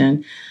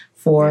intervention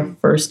for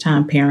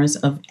first-time parents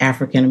of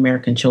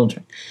African-American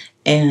children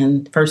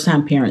and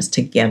first-time parents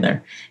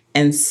together.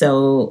 And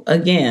so,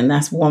 again,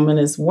 that's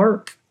womanist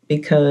work,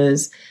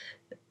 because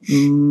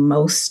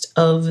most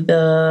of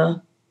the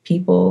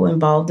people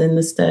involved in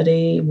the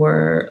study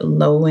were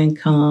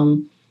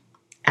low-income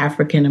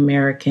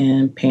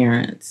African-American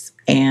parents.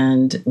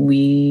 And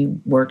we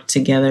worked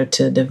together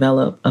to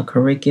develop a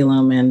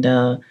curriculum and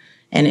an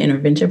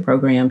intervention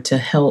program to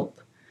help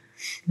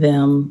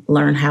them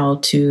learn how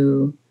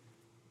to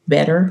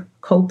better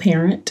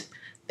co-parent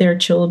their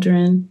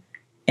children.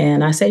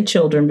 And I say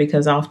children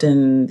because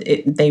often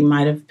they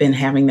might have been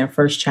having their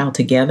first child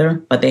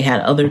together, but they had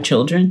other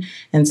children.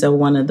 And so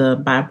one of the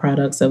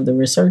byproducts of the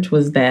research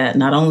was that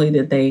not only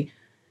did they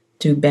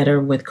do better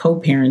with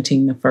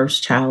co-parenting the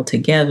first child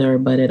together,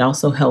 but it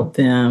also helped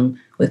them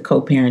with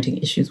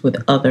co-parenting issues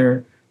with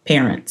other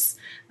parents,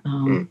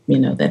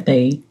 that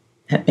they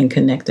had been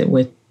connected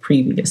with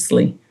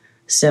previously.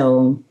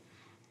 So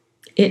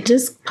it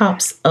just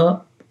pops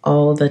up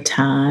all the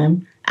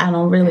time. I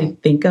don't really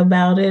think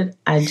about it.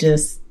 I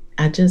just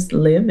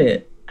live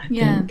it, I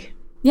think.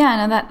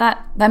 Yeah, no,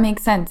 that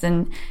makes sense.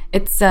 And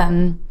it's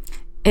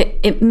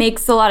it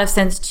makes a lot of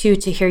sense too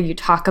to hear you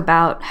talk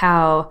about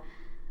how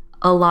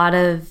a lot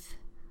of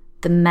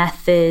the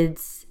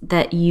methods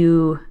that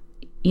you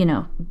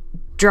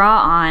draw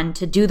on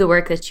to do the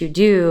work that you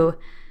do,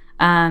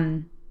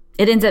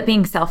 it ends up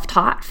being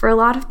self-taught for a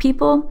lot of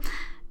people.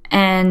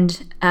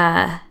 And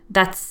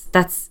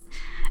that's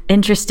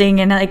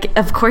interesting and, like,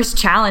 of course,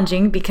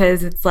 challenging,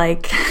 because it's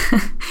like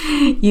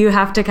you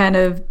have to kind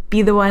of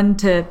be the one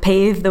to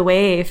pave the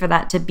way for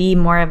that to be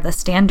more of the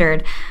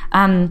standard.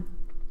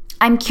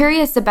 I'm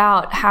curious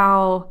about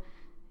how,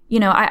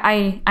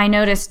 I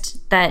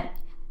noticed that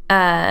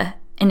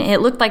and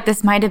it looked like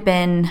this might have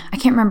been, I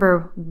can't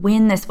remember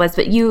when this was,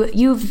 but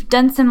you've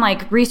done some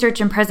like research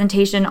and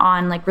presentation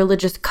on like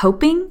religious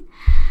coping.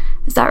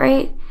 Is that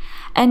right?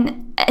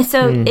 And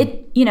so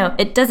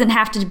it doesn't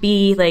have to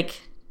be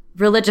like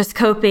religious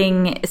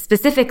coping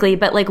specifically,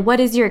 but like, what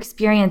is your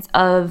experience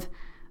of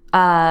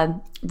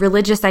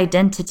religious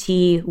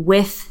identity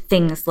with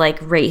things like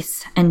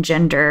race and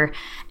gender,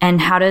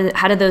 and how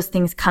do those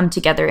things come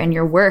together in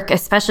your work,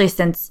 especially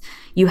since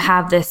you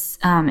have this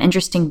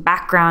interesting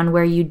background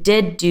where you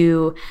did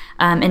do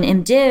an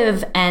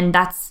MDiv, and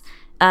that's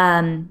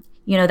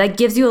that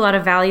gives you a lot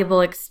of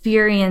valuable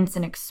experience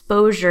and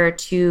exposure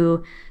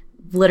to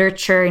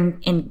literature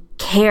and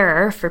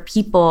care for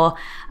people,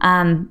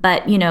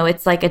 but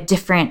it's like a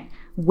different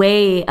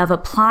way of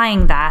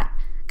applying that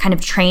kind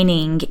of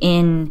training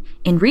in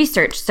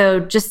research. So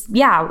just,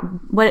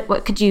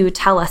 what could you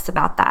tell us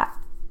about that?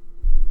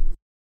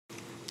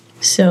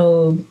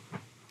 So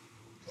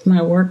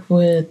my work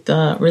with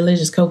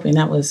religious coping,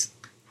 that was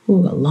a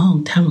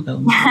long time ago,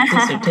 my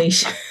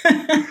dissertation.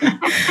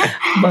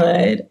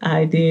 But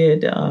I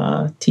did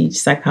teach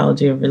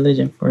psychology of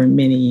religion for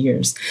many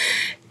years.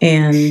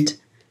 And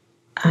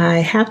I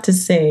have to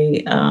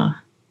say,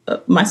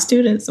 my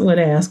students would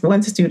ask,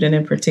 one student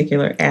in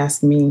particular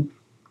asked me,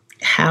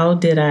 how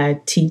did I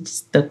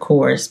teach the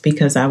course?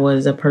 Because I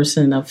was a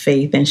person of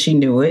faith and she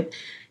knew it.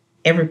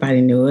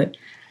 Everybody knew it.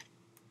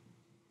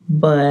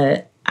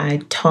 But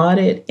I taught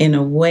it in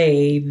a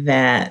way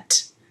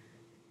that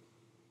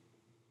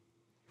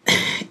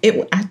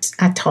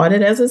I taught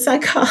it as a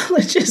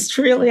psychologist,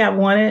 really. I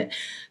wanted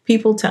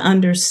people to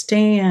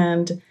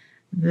understand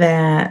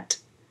that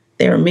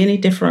there are many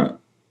different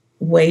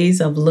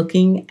ways of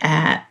looking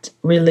at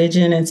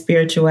religion and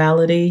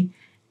spirituality,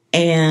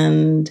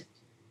 and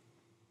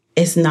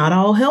it's not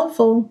all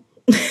helpful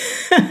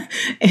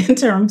in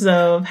terms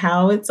of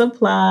how it's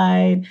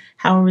applied,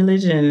 how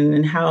religion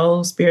and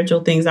how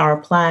spiritual things are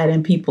applied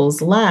in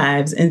people's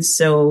lives. And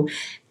so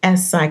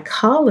as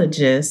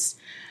psychologists,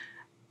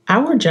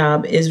 our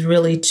job is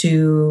really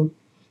to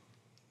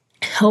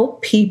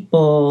help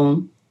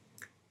people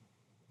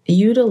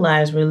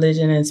utilize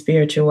religion and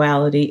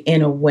spirituality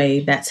in a way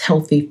that's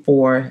healthy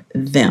for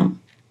them.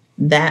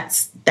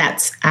 That's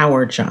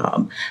our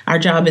job. Our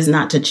job is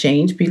not to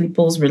change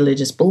people's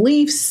religious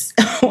beliefs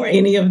or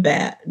any of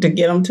that, to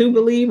get them to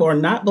believe or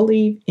not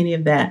believe any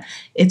of that.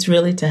 It's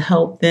really to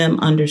help them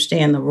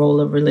understand the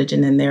role of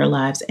religion in their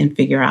lives and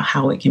figure out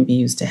how it can be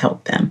used to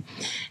help them.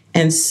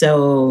 And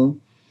so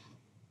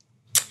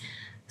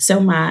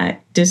my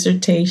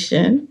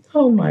dissertation,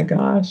 oh my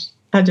gosh,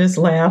 I just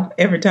laugh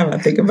every time I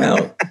think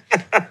about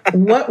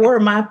what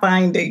were my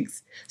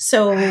findings.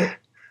 So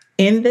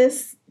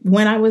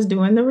when I was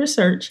doing the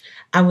research,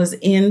 I was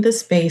in the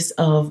space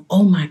of,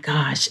 oh my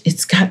gosh,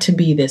 it's got to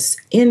be this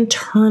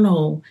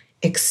internal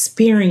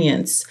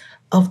experience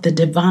of the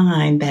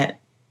divine that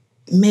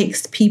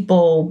makes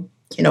people,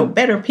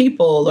 better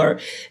people, or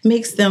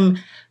makes them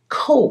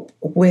cope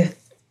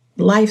with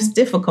life's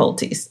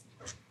difficulties.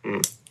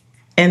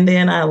 And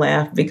then I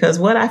laughed, because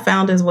what I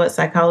found is what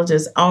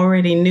psychologists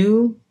already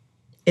knew,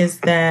 is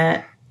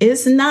that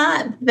it's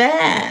not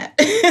that.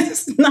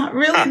 It's not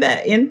really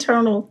that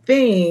internal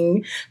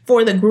thing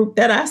for the group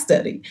that I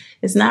study.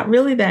 It's not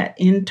really that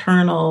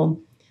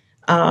internal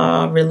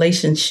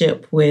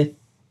relationship with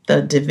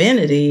the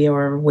divinity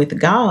or with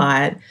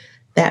God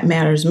that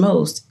matters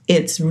most.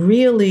 It's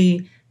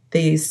really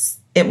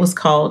it was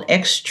called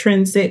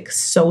extrinsic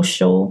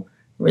social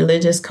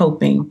religious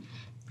coping.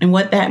 And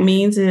what that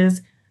means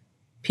is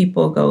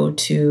people go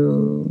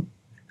to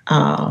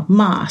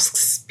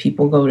mosques,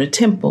 people go to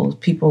temples,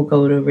 people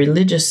go to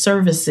religious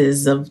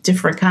services of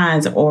different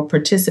kinds, or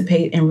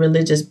participate in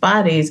religious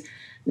bodies,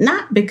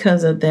 not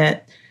because of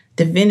that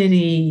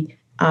divinity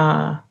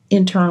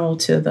internal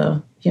to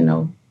the,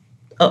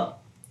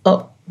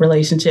 up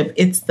relationship.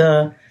 It's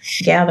the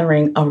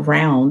gathering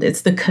around.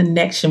 It's the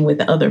connection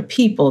with other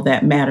people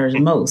that matters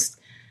most,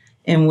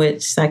 in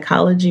which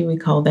psychology, we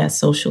call that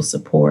social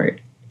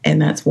support. And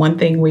that's one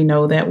thing we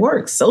know that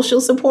works. Social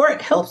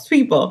support helps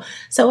people.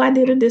 So I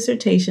did a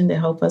dissertation to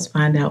help us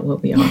find out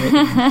what we already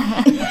know.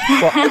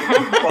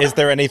 Well, is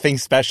there anything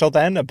special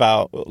then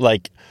about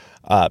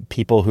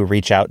people who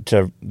reach out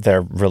to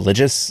their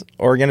religious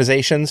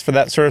organizations for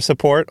that sort of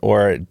support?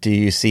 Or do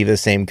you see the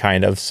same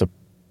kind of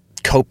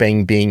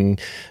coping being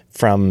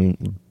from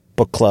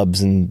book clubs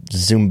and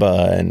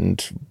Zumba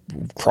and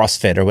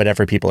CrossFit or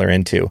whatever people are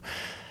into?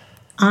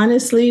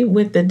 Honestly,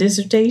 with the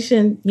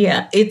dissertation,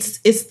 it's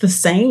the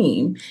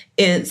same.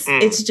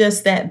 It's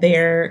just that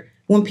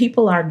when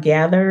people are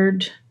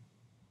gathered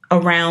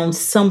around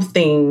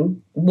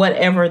something,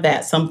 whatever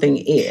that something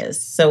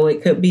is. So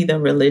it could be the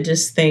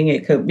religious thing,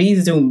 it could be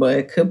Zumba,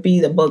 it could be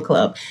the book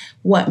club.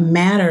 What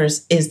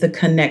matters is the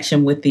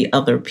connection with the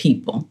other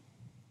people.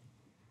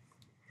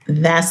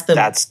 That's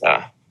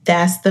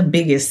the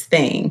biggest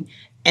thing.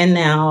 And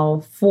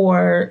now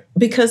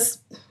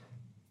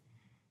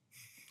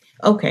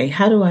okay,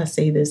 how do I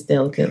say this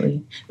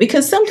delicately?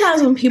 Because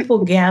sometimes when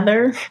people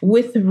gather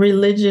with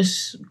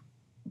religious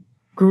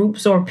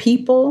groups or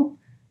people,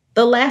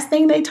 the last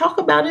thing they talk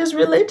about is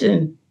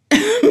religion.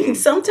 I mean,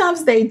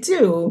 sometimes they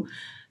do,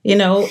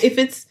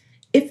 if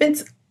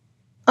it's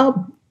a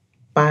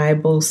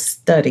Bible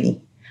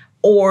study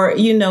or,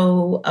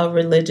 a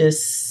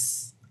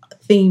religious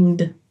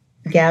themed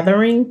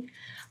gathering.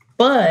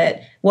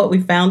 But what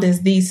we found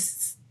is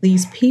these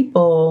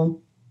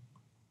people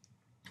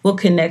will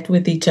connect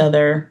with each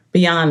other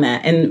beyond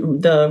that.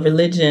 And the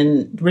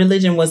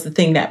religion was the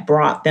thing that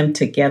brought them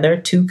together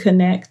to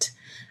connect,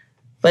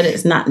 but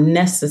it's not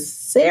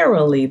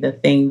necessarily the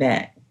thing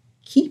that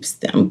keeps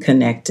them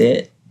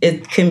connected.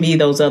 It can be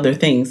those other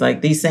things.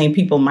 Like these same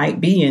people might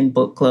be in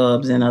book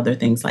clubs and other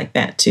things like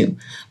that too.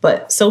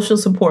 But social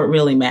support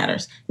really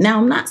matters. Now,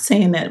 I'm not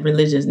saying that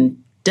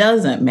religion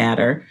doesn't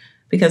matter,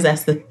 because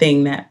that's the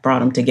thing that brought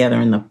them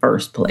together in the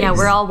first place. Yeah,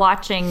 we're all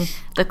watching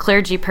the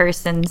clergy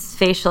person's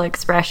facial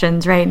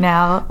expressions right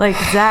now. Like,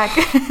 Zach.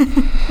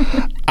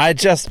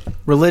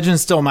 Religion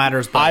still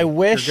matters. But I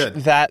wish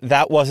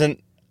that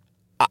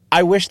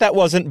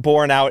wasn't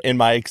borne out in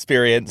my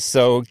experience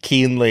so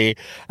keenly,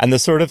 and the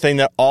sort of thing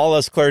that all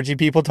us clergy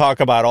people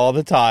talk about all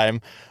the time,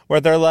 where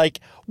they're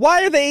like,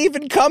 why are they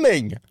even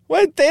coming?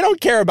 What? They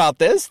don't care about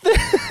this.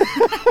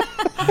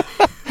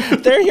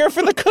 They're here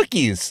for the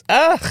cookies.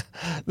 Ugh.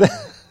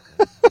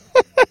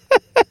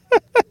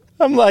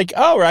 I'm like,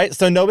 all right,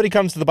 so nobody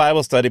comes to the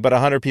Bible study, but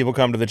 100 people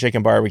come to the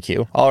chicken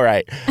barbecue. All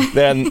right,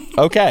 then,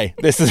 okay,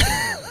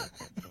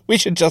 we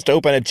should just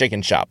open a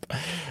chicken shop.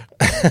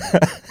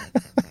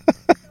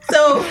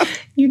 So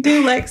you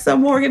do like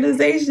some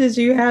organizations,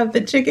 you have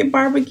the chicken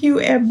barbecue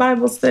and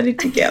Bible study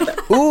together.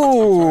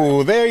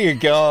 Ooh, there you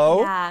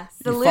go. Yeah,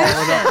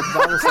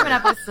 solutions. Coming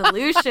up with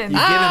solutions. You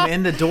get them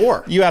in the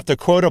door. You have to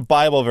quote a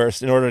Bible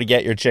verse in order to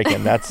get your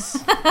chicken. That's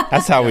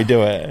how we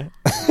do it.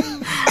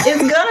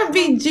 It's gonna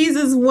be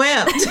Jesus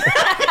wept.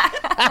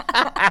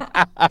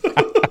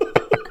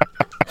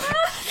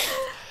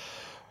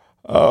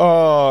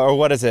 Oh, or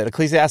what is it?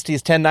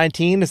 Ecclesiastes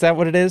 10:19? Is that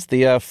what it is?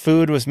 The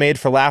food was made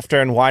for laughter,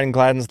 and wine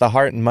gladdens the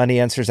heart, and money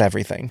answers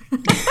everything.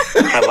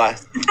 My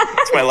life.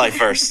 It's my life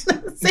verse.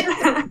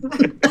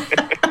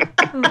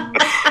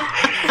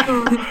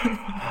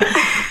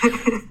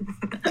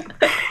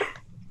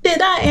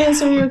 Did I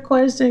answer your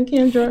question,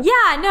 Kendra?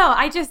 Yeah, no,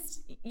 I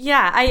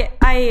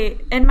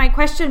and my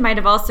question might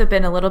have also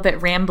been a little bit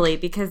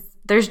rambly, because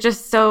there's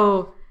just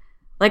so,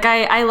 like,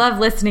 I love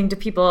listening to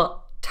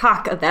people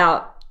talk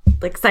about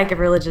like psych of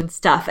religion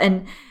stuff.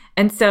 And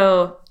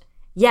so,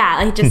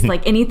 yeah, like just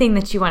like anything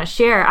that you want to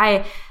share.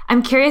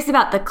 I'm curious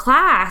about the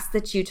class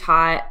that you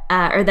taught,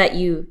 or that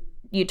you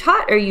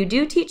taught, or you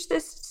do teach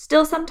this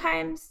still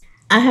sometimes.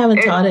 I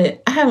haven't taught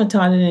it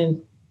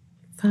in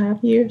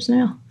 5 years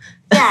now.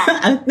 Yeah.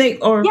 I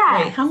think,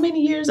 wait, how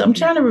many years? I'm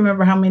trying to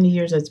remember how many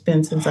years it's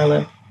been since I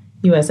left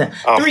USF.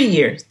 3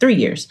 years. 3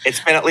 years. It's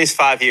been at least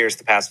 5 years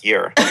the past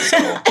year.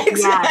 So.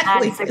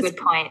 Exactly. Yeah, that's a good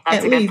point. That's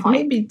at a good least,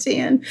 point. Maybe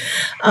 10.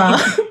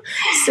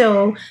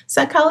 So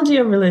psychology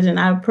of religion,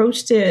 I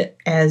approached it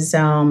as,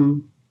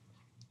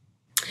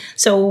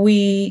 so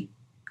we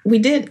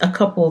did a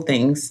couple of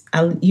things.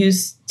 I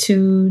used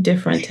 2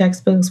 different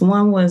textbooks.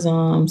 One was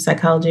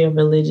Psychology of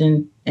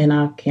Religion, and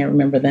I can't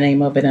remember the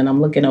name of it. And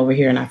I'm looking over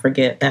here and I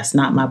forget that's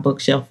not my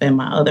bookshelf in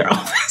my other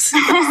office.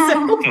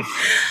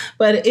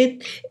 But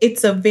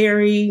it's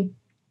an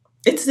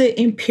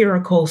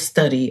empirical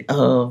study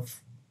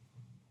of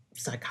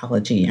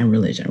psychology and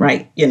religion,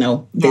 right?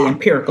 The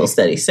empirical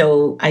study.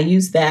 So I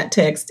used that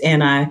text,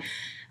 and I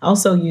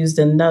also used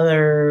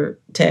another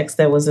text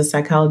that was a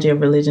Psychology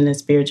of Religion and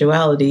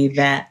Spirituality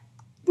that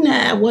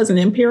wasn't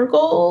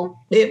empirical.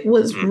 It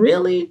was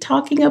really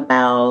talking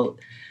about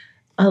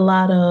a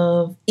lot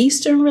of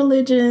Eastern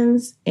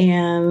religions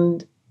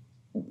and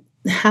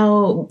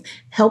how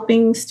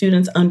helping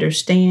students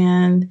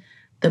understand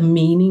the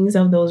meanings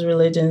of those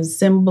religions,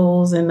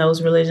 symbols in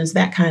those religions,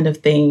 that kind of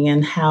thing,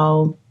 and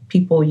how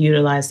people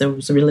utilize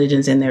those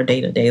religions in their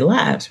day-to-day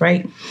lives,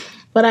 right?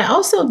 But I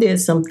also did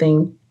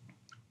something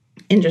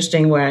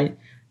interesting where I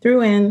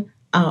threw in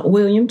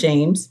William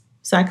James,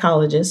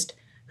 psychologist,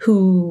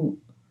 who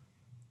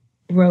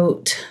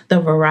wrote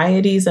The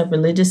Varieties of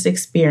Religious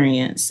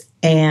Experience.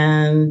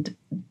 And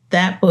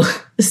that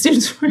book, the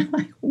students were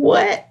like,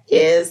 what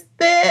is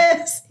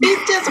this?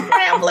 He's just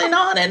rambling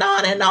on and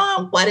on and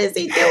on. What is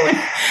he doing?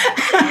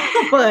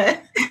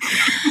 But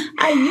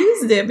I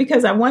used it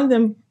because I wanted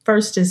them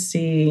first to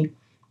see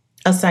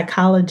a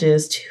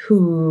psychologist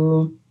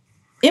who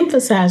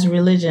emphasized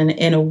religion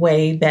in a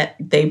way that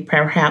they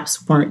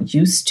perhaps weren't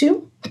used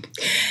to.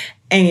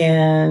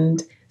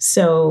 And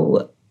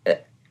so,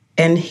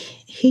 and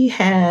he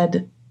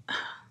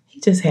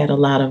just had a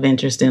lot of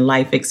interest in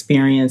life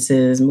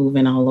experiences,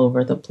 moving all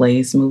over the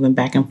place, moving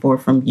back and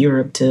forth from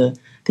Europe to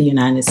the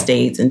United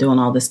States and doing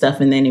all this stuff.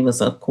 And then he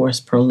was, of course,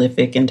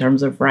 prolific in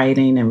terms of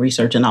writing and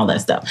research and all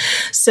that stuff.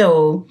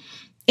 So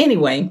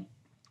anyway,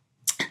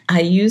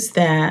 I used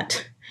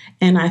that,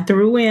 and I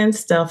threw in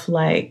stuff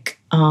like,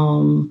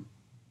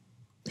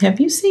 have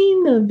you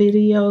seen the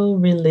video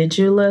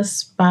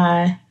Religulous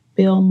by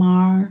Bill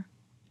Maher?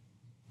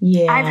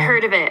 Yeah. I've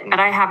heard of it, but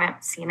I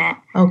haven't seen it.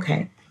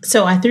 Okay.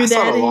 So I threw I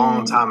saw that it a in.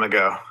 long time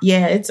ago.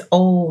 Yeah, it's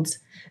old,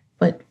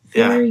 but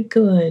very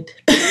good.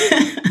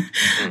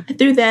 I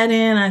threw that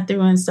in. I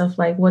threw in stuff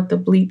like What the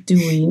Bleep Do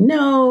We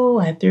Know?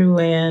 I threw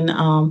in,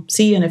 and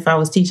if I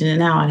was teaching it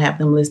now, I'd have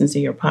them listen to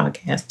your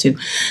podcast too.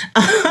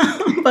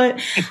 But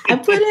I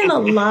put in a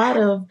lot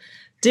of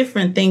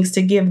different things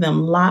to give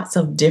them lots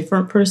of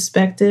different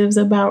perspectives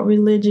about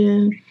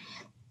religion,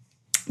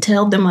 to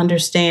help them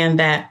understand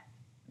that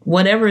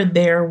whatever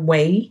their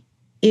way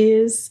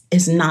is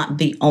not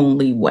the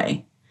only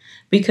way.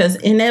 Because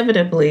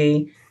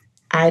inevitably,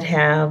 I'd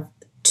have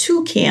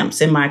 2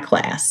 camps in my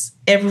class,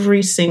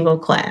 every single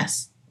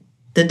class,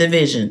 the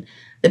division.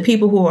 The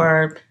people who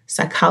are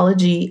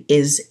psychology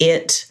is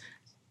it.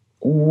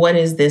 What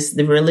is this?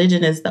 The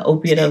religion is the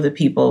opiate of the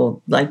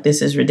people. Like,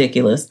 this is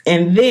ridiculous.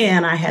 And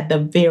then I had the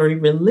very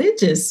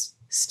religious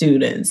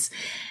students.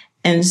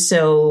 And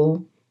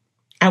so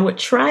I would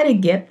try to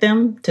get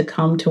them to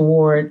come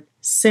toward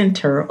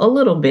center a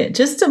little bit,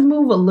 just to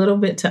move a little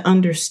bit to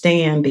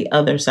understand the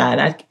other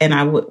side.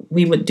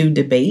 We would do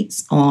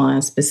debates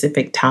on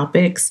specific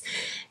topics,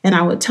 and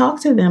I would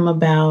talk to them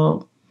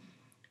about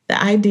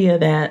the idea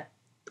that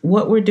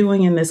what we're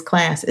doing in this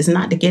class is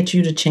not to get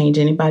you to change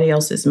anybody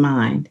else's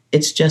mind.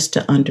 It's just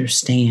to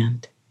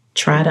understand.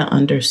 Try to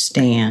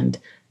understand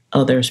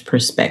others'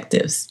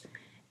 perspectives.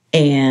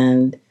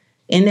 And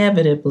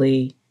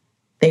inevitably,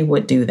 they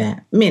would do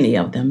that. Many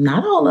of them,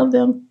 not all of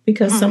them,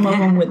 because some of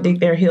them would dig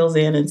their heels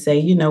in and say,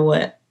 you know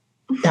what,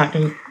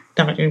 Dr.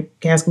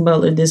 Gaskin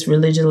Butler, this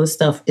religious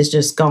stuff is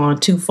just gone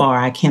too far.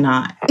 I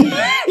cannot,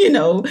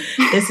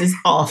 this is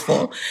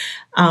awful.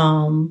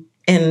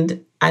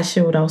 And I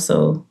showed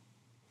also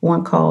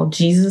one called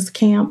Jesus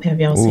Camp. Have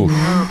y'all seen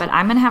that? Oh, but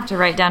I'm going to have to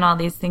write down all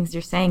these things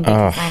you're saying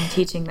because I'm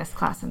teaching this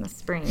class in the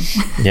spring.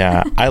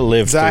 Yeah, I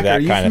lived Zach,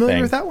 through that kind of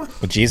thing. With that one?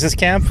 With Jesus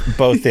Camp,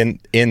 both in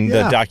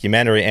the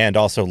documentary and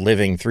also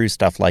living through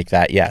stuff like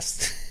that,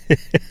 yes.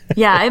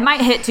 Yeah, it might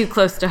hit too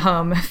close to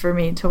home for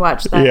me to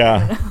watch that.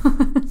 Yeah.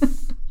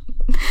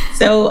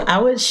 So I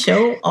would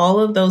show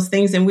all of those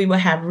things, and we would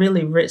have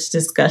really rich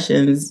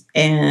discussions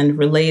and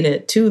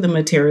related to the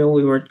material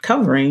we were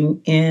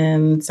covering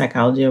in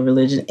psychology of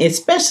religion,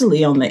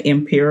 especially on the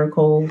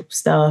empirical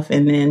stuff.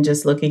 And then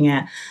just looking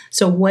at,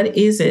 so what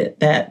is it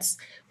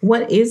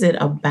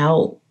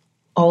about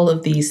all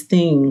of these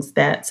things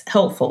that's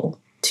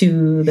helpful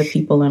to the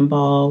people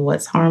involved?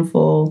 What's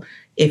harmful?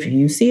 If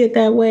you see it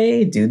that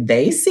way, do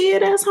they see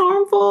it as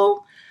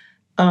harmful?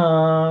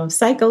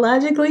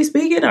 Psychologically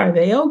speaking, are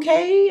they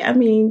okay? I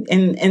mean,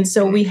 and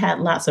so we had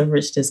lots of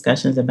rich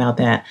discussions about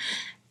that.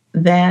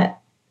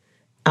 That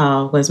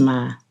was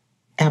my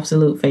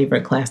absolute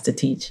favorite class to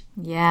teach.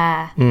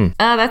 Yeah. Oh,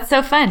 that's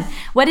so fun.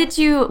 What was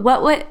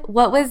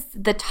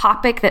the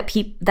topic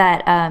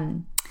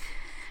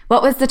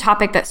what was the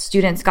topic that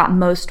students got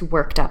most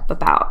worked up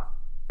about?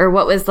 Or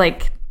what was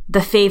like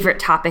the favorite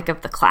topic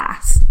of the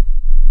class?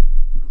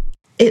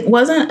 It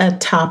wasn't a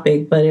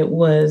topic, but it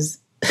was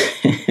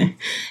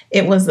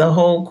it was the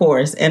whole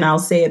course. And I'll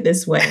say it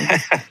this way.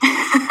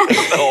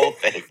 The whole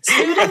thing.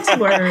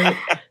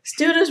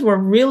 Students were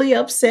really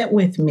upset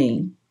with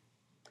me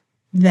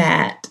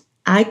that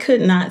I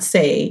could not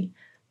say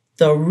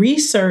the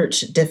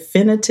research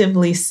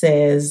definitively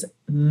says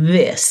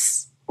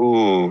this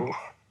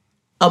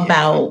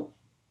about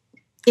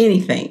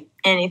anything.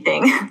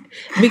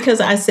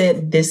 Because I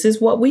said, this is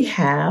what we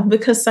have,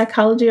 because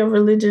psychology of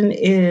religion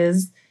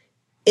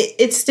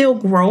it's still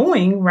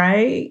growing,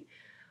 right?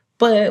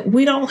 But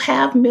we don't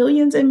have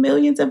millions and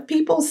millions of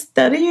people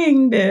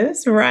studying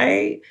this,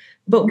 right?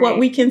 But what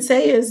we can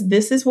say is,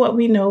 this is what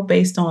we know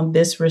based on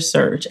this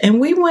research. And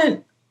we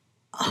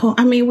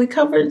we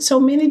covered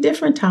so many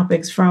different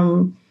topics,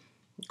 from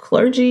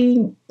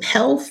clergy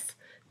health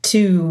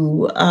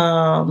to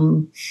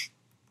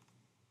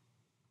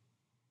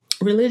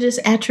religious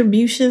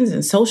attributions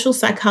and social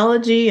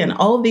psychology and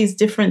all these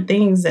different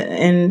things.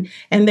 And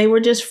they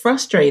were just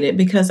frustrated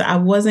because I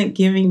wasn't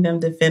giving them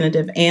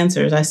definitive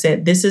answers. I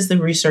said, this is the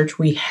research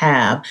we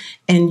have,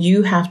 and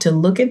you have to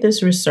look at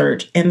this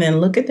research and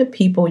then look at the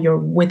people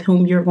with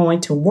whom you're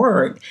going to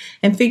work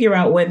and figure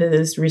out whether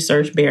this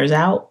research bears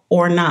out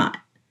or not.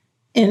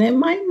 And it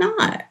might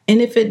not.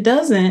 And if it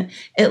doesn't,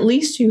 at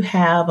least you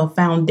have a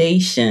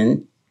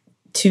foundation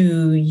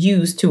to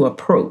use to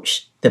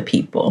approach the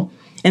people.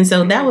 And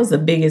so that was the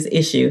biggest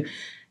issue,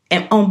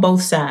 and on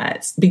both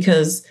sides,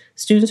 because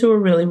students who were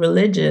really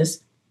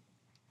religious,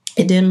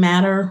 it didn't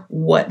matter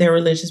what their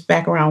religious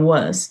background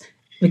was,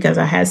 because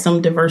I had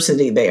some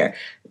diversity there.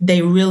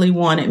 They really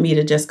wanted me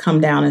to just come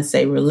down and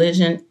say,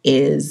 religion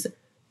is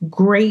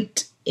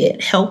great.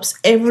 It helps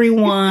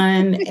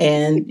everyone.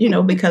 And,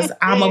 because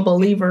I'm a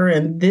believer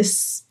in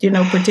this,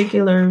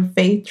 particular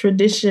faith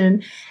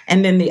tradition.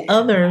 And then the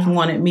others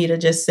wanted me to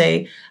just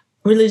say,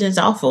 religion's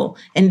awful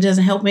and it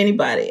doesn't help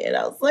anybody. And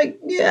I was like,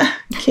 yeah,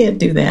 can't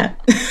do that.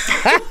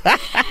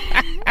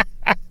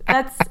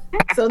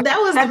 So that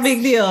was the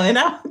big deal. And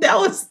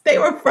they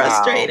were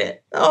frustrated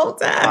the whole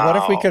time. What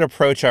if we could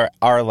approach our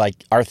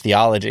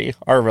theology,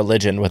 our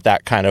religion with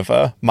that kind of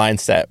a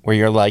mindset where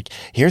you're like,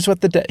 here's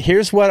what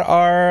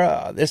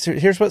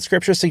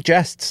Scripture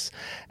suggests,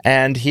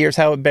 and here's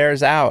how it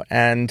bears out,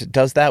 and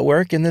does that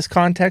work in this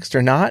context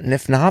or not? And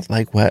if not,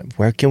 like,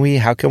 how can we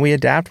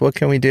adapt? What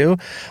can we do?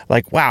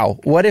 Like, wow,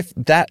 what if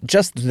that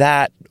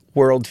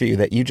worldview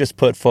that you just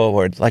put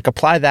forward, like,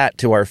 apply that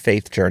to our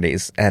faith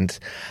journeys, and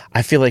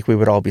I feel like we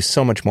would all be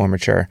so much more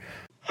mature.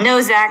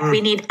 No, Zach,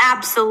 we need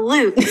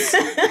absolutes.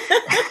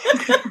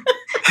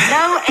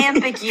 No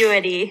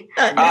ambiguity.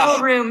 No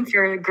room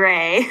for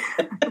gray.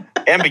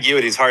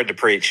 Ambiguity is hard to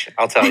preach,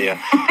 I'll tell you.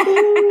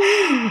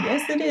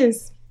 Yes, it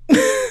is.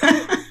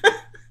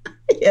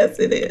 Yes,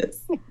 it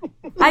is.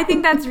 I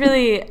think that's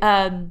really...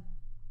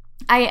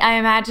 I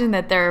imagine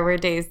that there were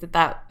days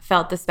that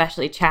felt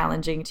especially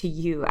challenging to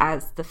you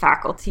as the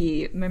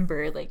faculty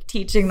member, like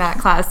teaching that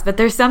class. But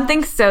there's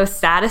something so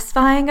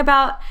satisfying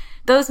about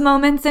those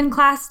moments in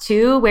class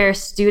too, where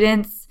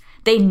students,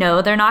 they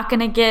know they're not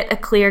going to get a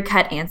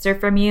clear-cut answer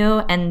from you,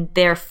 and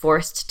they're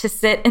forced to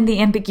sit in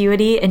the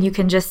ambiguity, and you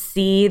can just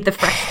see the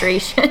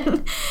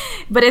frustration.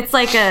 But it's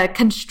like a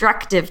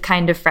constructive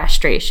kind of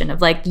frustration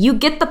of like, you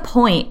get the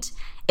point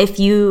if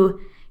you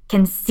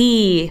can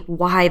see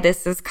why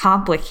this is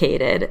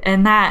complicated.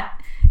 And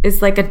that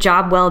is like a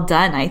job well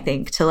done, I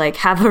think, to like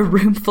have a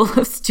room full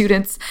of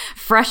students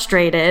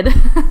frustrated.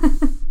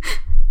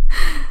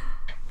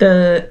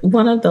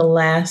 One of the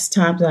last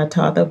times I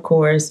taught the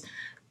course,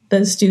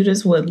 the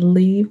students would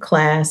leave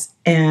class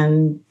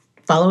and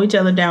follow each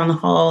other down the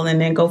hall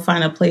and then go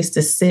find a place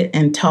to sit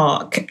and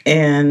talk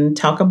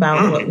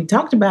about what we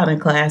talked about in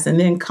class, and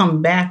then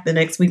come back the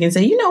next week and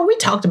say, we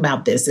talked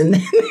about this, and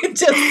then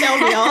just tell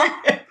me all.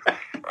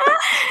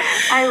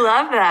 I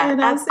love that. And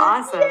that's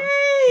awesome.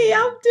 Yay,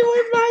 I'm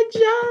doing my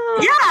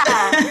job.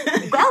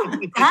 Yeah, well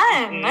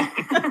done.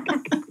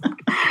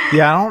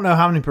 Yeah, I don't know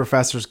how many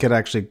professors could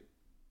actually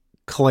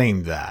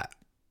claim that,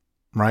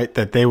 right?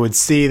 That they would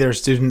see their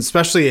students,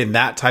 especially in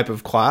that type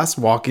of class,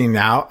 walking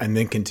out and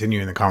then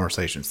continuing the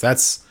conversations.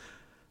 That's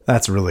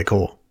really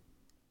cool.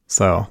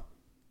 So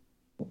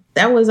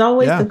that was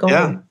always the goal.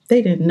 Yeah.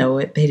 They didn't know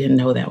it. They didn't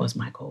know that was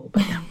my goal,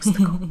 but that was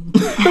the goal.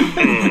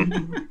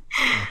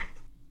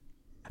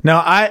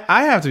 Now,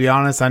 I have to be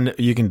honest, I know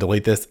you can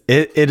delete this.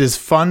 It is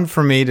fun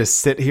for me to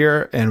sit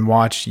here and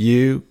watch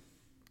you,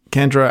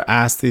 Kendra,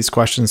 ask these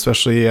questions,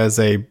 especially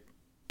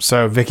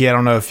so Vicki, I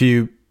don't know if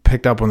you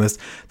picked up on this.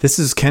 This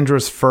is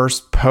Kendra's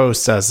first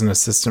post as an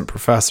assistant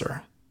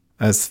professor,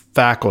 as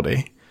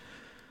faculty.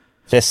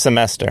 This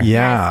semester.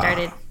 Yeah.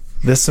 Started.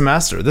 This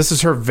semester. This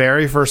is her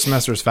very first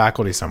semester as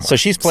faculty somewhere. So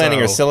she's planning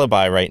her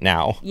syllabi right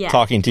now,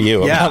 talking to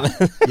you about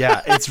this.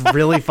 Yeah, it's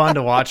really fun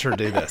to watch her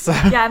do this.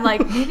 Yeah, I'm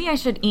like, maybe I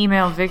should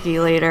email Vicki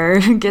later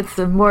and get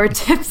some more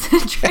tips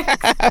and tricks.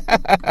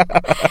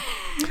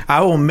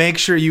 I will make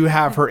sure you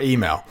have her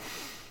email.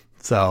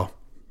 So.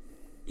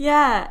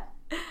 Yeah.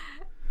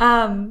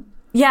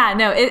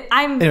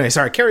 Anyway,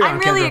 sorry, carry on, I'm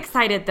really Kendra.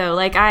 excited though.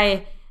 Like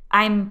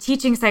I'm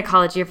teaching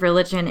psychology of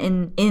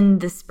religion in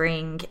the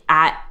spring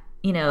at,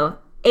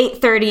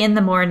 8:30 in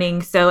the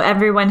morning. So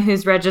everyone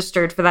who's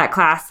registered for that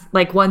class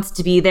like wants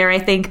to be there, I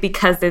think,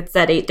 because it's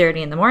at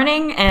 8:30 in the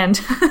morning. And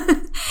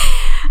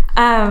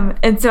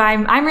and so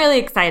I'm really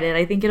excited.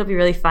 I think it'll be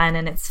really fun,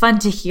 and it's fun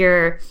to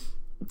hear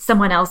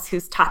someone else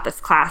who's taught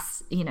this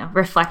class,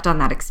 reflect on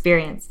that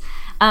experience.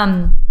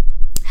 I'm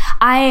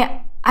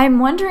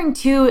wondering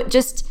too,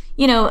 just,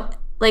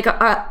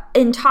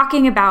 in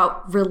talking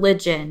about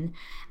religion,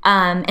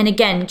 and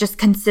again, just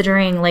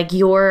considering like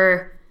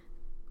your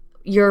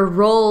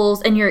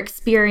roles and your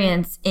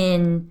experience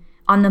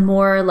on the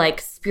more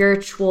like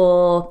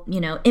spiritual,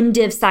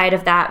 MDiv side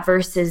of that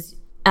versus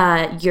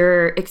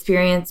your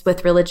experience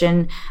with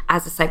religion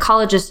as a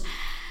psychologist.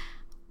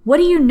 What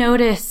do you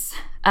notice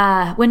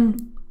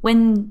when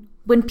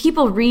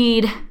people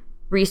read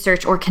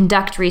research or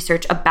conduct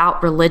research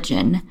about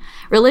religion?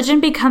 Religion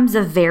becomes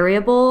a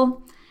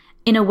variable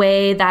in a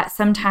way that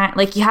sometimes,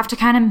 like, you have to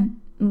kind of,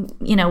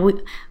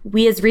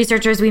 we as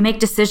researchers, we make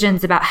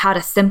decisions about how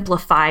to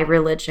simplify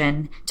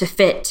religion to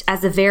fit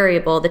as a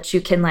variable that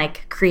you can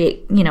like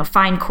create,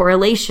 find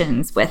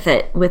correlations with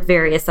it, with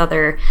various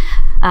other,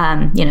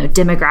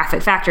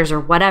 demographic factors or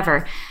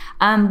whatever.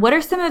 What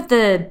are some of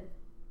the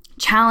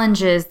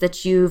challenges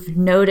that you've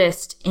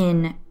noticed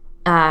in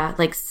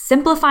like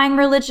simplifying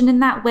religion in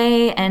that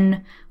way?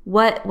 And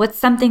what's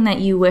something that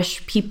you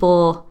wish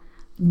people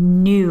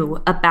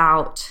knew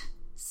about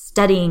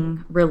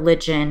studying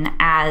religion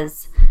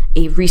as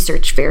a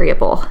research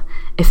variable,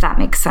 if that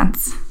makes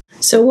sense?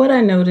 So what I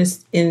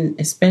noticed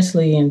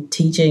especially in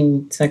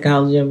teaching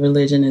psychology of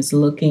religion, is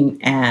looking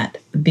at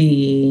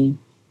the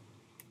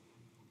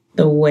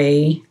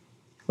way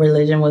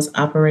religion was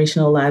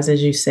operationalized.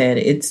 As you said,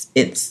 it's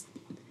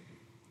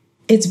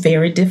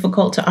very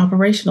difficult to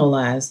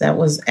operationalize. That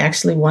was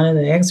actually one of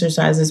the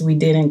exercises we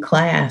did in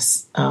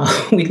class.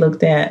 We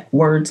looked at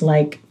words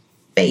like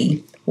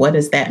faith What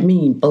does that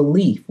mean?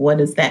 Belief, what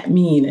does that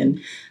mean?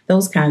 And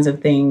those kinds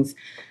of things.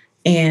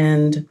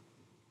 And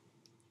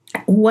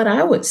what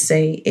I would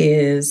say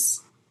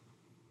is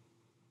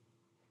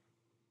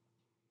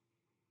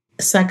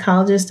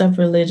psychologists of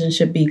religion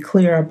should be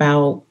clear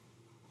about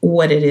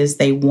what it is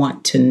they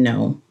want to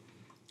know.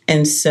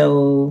 And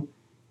so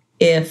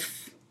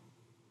if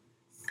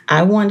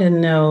I want to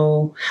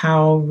know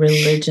how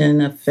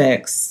religion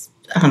affects,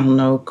 I don't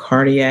know,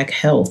 cardiac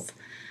health,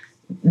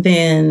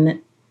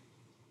 then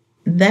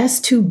that's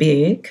too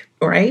big,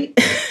 right?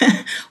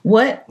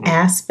 What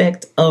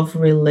aspect of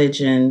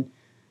religion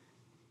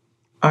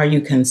are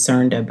you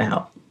concerned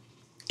about?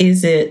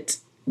 Is it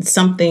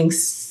something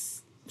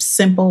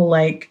simple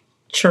like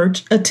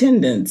church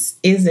attendance?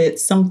 Is it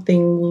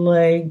something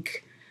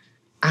like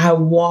I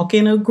walk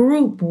in a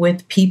group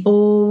with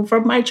people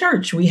from my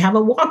church? We have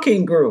a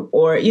walking group,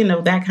 or,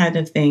 that kind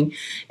of thing.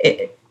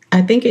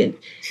 I think it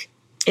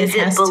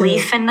has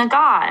belief in the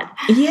God.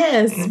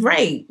 Yes,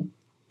 right.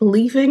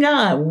 Belief in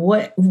God.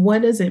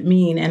 What does it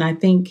mean? And I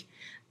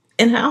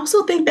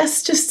also think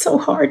that's just so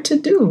hard to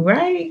do,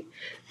 right?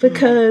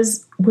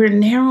 Because we're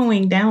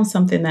narrowing down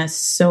something that's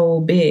so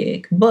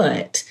big.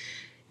 But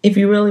if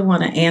you really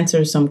want to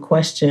answer some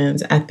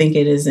questions, I think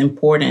it is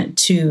important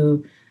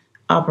to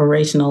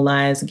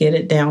operationalize, get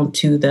it down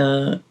to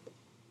the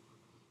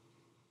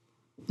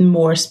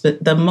most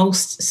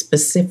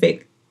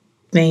specific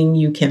thing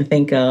you can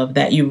think of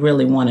that you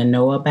really want to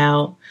know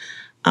about.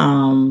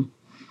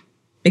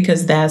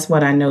 Because that's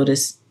what I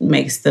notice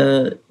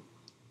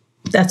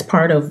that's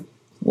part of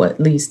what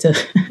leads to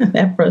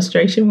that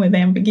frustration with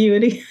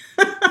ambiguity.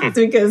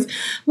 Because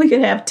we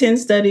could have 10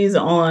 studies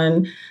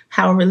on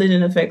how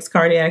religion affects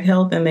cardiac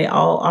health, and they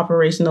all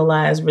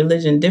operationalize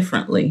religion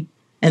differently.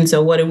 And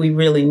so what do we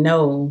really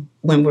know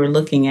when we're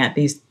looking at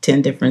these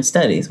 10 different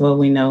studies? Well,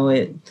 we know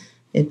it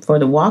for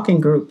the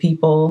walking group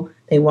people,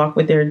 they walk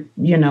with their,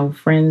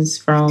 friends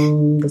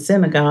from the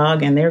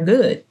synagogue, and they're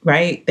good,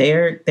 right?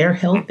 Their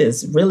health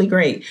is really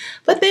great.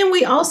 But then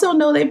we also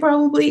know they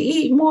probably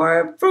eat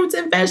more fruits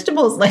and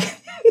vegetables.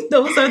 Like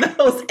those are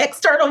those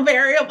external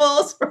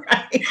variables,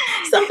 right?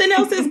 Something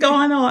else is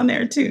going on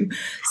there too.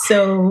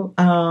 So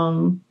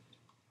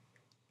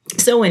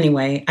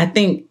anyway, I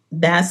think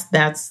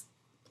that's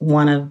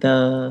one of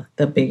the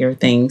bigger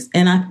things.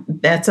 And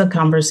that's a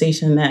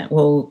conversation that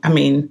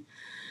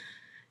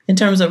in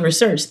terms of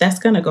research, that's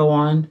going to go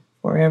on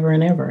forever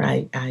and ever,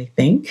 I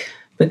think,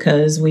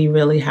 because we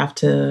really have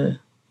to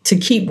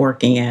keep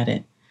working at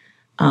it.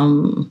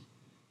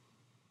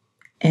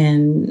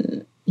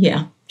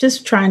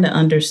 Just trying to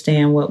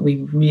understand what we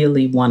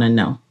really want to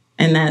know.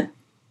 And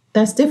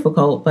that's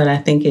difficult, but I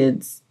think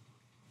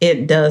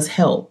it does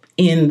help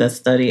in the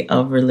study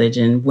of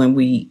religion when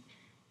we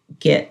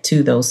get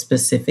to those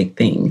specific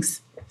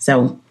things.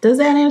 So does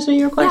that answer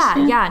your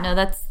question? Yeah, no,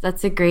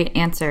 that's a great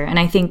answer. And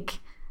I think,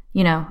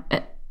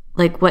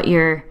 like what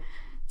you're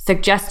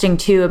suggesting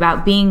too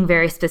about being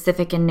very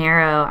specific and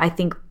narrow, I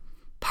think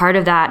part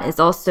of that is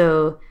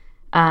also,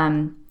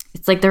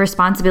 it's like the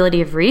responsibility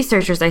of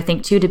researchers, I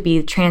think too, to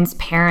be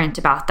transparent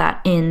about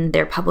that in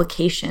their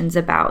publications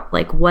about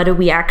like, what are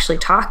we actually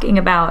talking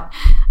about?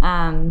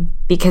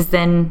 Because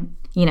then,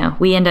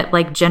 we end up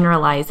like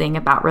generalizing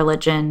about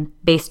religion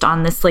based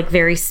on this like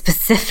very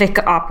specific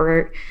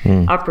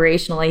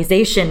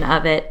operationalization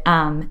of it.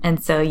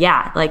 And so,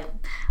 yeah, like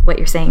what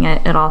you're saying,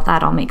 that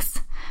all makes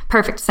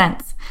perfect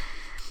sense.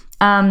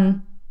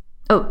 Go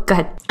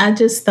ahead. I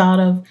just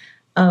thought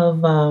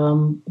of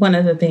one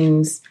of the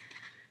things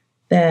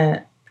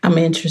that I'm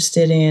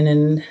interested in,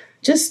 and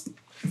just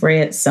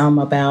read some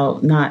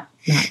about, not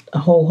a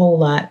whole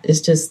lot.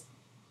 It's just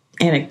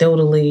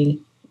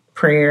anecdotally,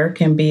 prayer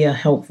can be a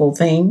helpful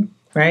thing,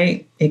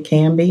 right? It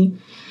can be.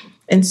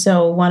 And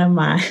so one of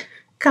my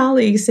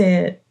colleagues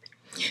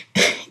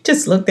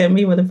just looked at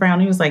me with a frown.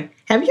 He was like,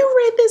 "Have you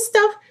read this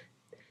stuff?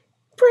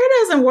 Prayer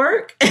doesn't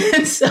work."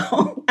 And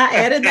so I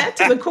added that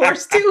to the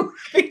course too,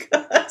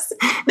 because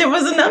there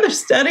was another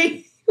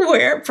study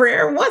where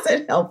prayer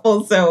wasn't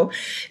helpful. So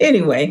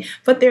anyway,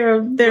 but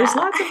there's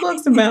lots of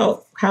books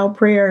about how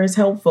prayer is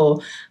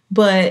helpful,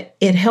 but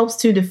it helps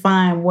to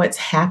define what's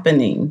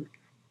happening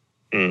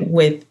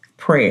with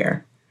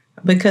prayer,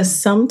 because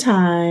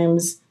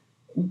sometimes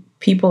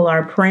people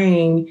are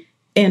praying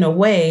in a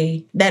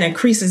way that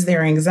increases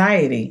their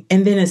anxiety,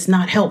 and then it's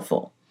not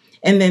helpful.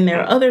 And then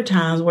there are other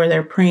times where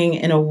they're praying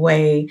in a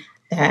way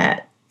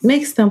that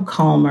makes them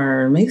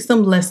calmer, makes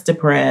them less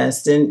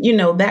depressed, and,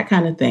 that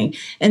kind of thing.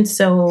 And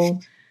so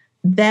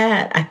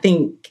that, I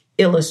think,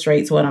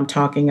 illustrates what I'm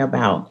talking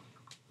about.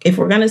 If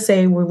we're going to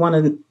say we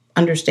want to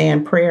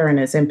understand prayer and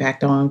its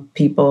impact on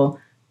people,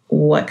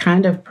 what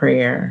kind of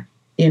prayer?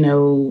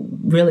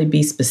 Really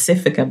be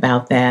specific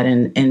about that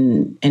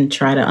and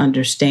try to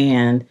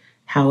understand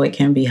how it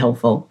can be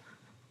helpful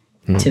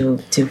to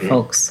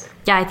folks.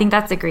 Yeah, I think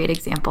that's a great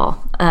example.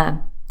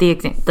 The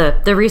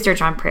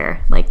research on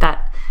prayer, like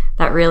that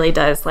really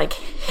does like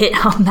hit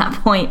on that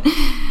point.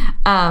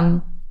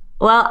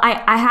 Well,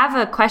 I have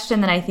a question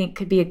that I think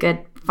could be a good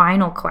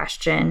final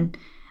question.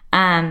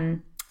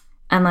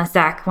 unless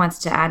Zach wants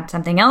to add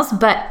something else.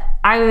 But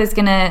I was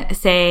going to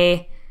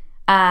say,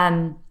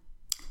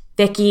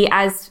 Vicki,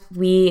 as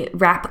we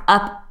wrap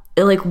up,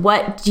 like,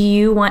 what do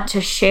you want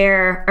to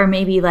share? Or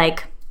maybe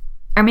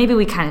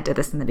we kind of did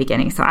this in the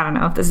beginning, so I don't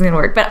know if this is going to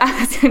work. But I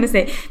was going to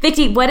say,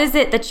 Vicki, what is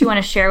it that you want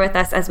to share with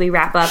us as we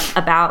wrap up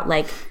about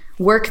like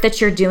work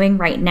that you're doing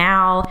right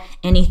now?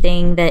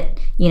 Anything that,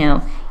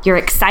 you're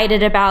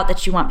excited about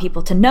that you want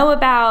people to know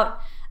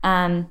about?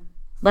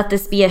 Let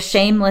this be a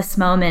shameless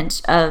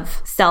moment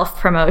of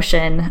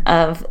self-promotion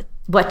of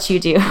what you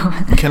do.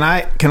 Can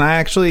I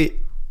actually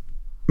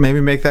maybe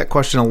make that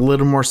question a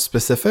little more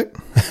specific?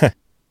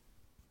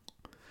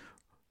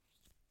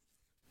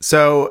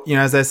 So,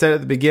 as I said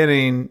at the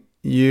beginning,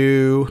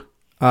 you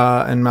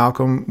and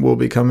Malcolm will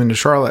be coming to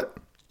Charlotte.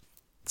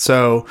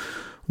 So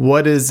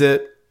what is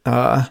it,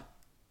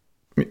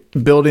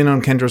 building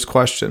on Kendra's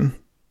question,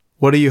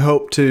 what do you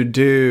hope to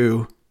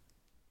do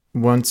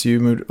once you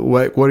move?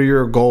 What are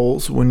your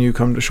goals when you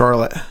come to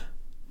Charlotte?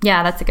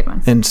 Yeah, that's a good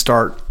one. And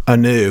start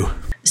anew.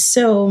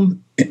 So,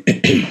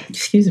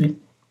 excuse me.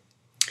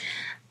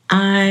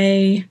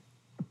 I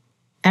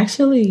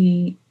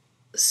actually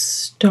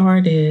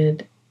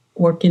started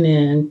working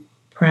in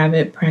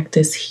private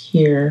practice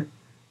here,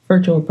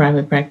 virtual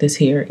private practice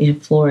here in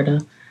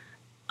Florida,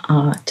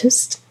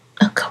 just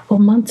a couple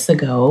months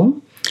ago.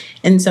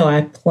 And so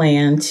I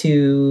plan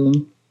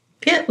to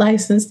get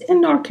licensed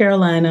in North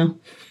Carolina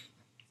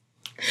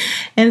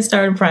and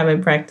start a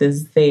private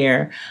practice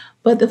there.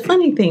 But the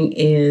funny thing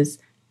is,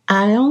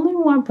 I only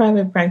want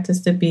private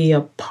practice to be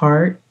a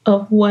part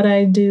of what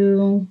I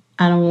do.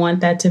 I don't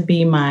want that to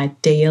be my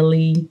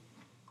daily,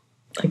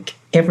 like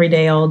every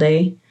day, all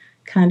day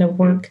kind of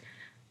work.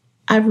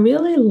 I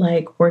really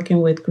like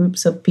working with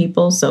groups of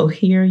people. So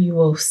here you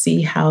will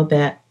see how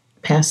that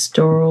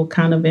pastoral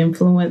kind of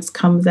influence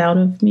comes out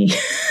of me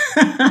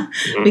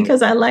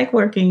because I like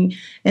working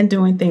and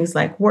doing things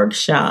like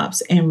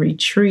workshops and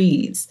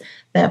retreats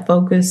that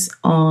focus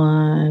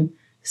on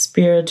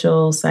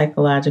spiritual,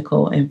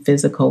 psychological, and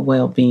physical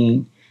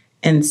well-being.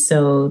 And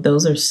so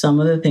those are some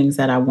of the things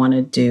that I want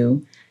to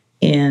do,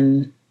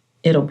 and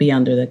it'll be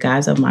under the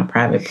guise of my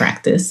private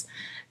practice.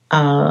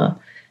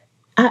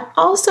 I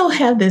also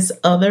have this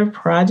other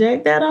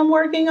project that I'm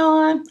working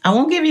on. I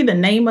won't give you the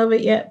name of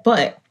it yet,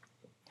 but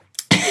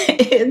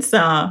it's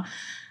a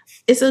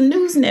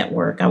news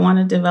network. I want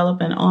to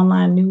develop an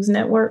online news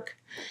network,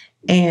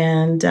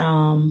 and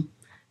the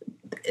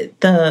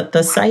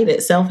site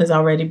itself has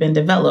already been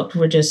developed.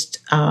 We're just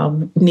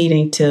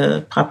needing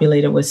to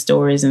populate it with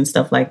stories and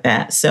stuff like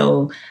that.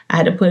 So I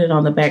had to put it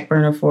on the back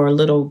burner for a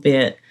little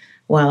bit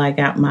while I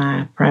got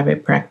my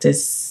private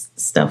practice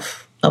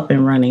stuff up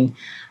and running.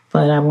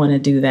 But I want to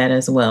do that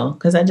as well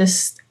because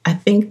I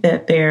think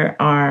that there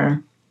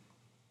are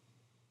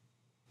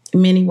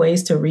many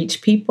ways to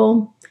reach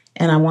people,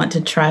 and I want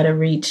to try to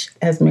reach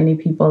as many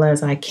people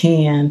as I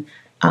can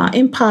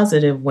in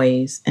positive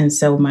ways. And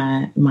so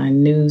my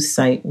news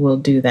site will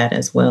do that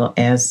as well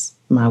as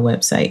my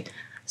website.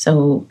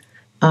 So,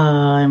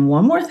 and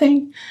one more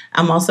thing,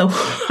 I'm also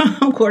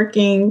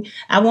working.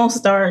 I won't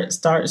start.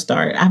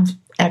 I've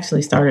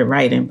actually started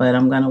writing, but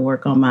I'm going to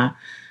work on my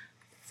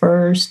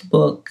first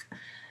book,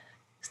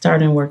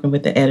 starting working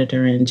with the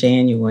editor in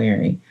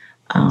January.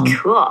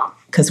 Cool.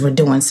 Because we're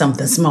doing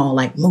something small,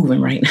 like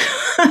moving right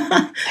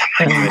now.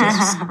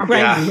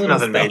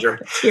 Nothing major.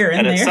 Here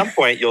and at there. some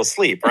point, you'll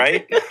sleep,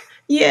 right?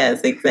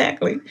 Yes,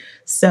 exactly.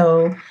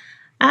 So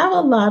I have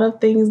a lot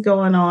of things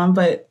going on,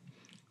 but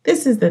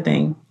this is the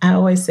thing. I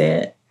always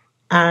said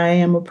I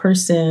am a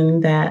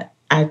person that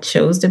I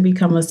chose to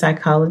become a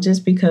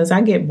psychologist because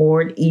I get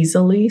bored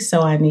easily.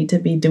 So I need to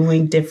be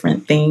doing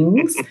different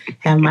things,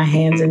 have my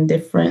hands in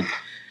different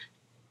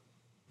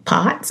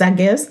pots, I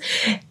guess.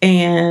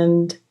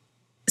 And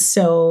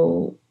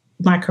so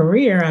my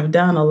career, I've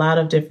done a lot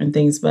of different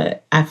things,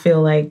 but I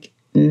feel like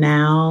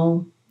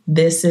now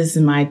this is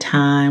my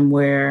time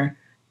where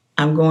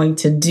I'm going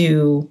to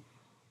do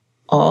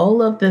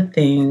all of the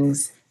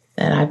things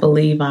that I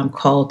believe I'm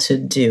called to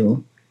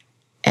do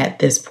at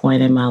this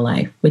point in my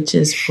life, which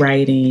is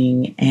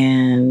writing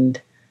and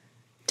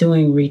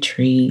doing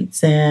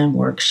retreats and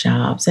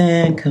workshops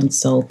and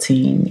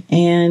consulting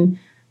and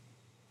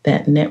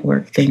that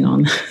network thing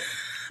on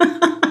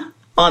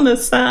the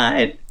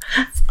side.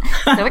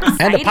 So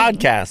exciting. And a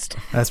podcast.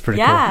 That's pretty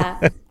cool.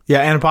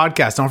 Yeah, and a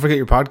podcast. Don't forget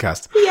your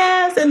podcast.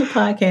 Yes, and the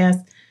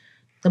podcast.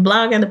 The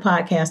blog and the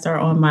podcast are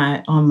on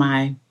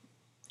my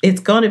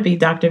it's going to be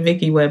Dr.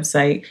 Vicki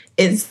website.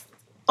 It's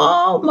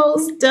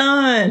almost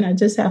done. I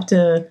just have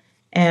to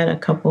add a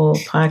couple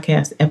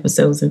podcast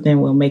episodes and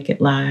then we'll make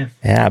it live.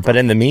 Yeah, but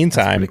in the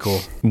meantime, cool.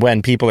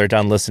 When people are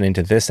done listening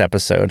to this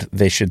episode,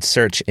 they should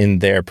search in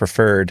their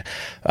preferred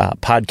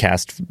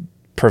podcast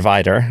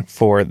provider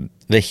for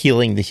the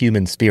Healing the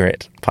Human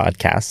Spirit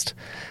podcast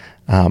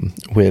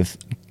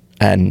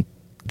and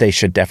they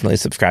should definitely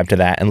subscribe to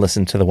that and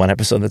listen to the one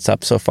episode that's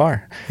up so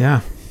far.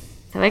 Yeah.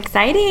 So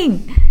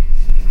exciting.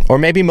 Or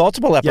maybe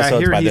multiple episodes I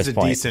hear by he's this a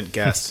point. decent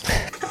guest.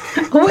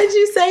 What'd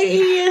you say,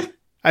 Ian?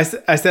 I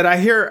said I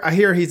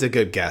hear he's a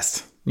good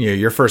guest.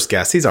 your first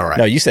guess. He's all right.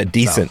 No, you said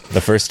decent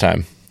the first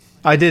time.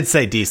 I did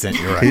say decent.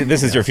 You're right.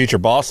 This is your future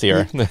boss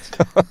here.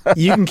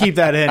 You can keep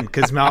that in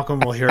because Malcolm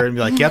will hear it and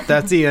be like, "Yep,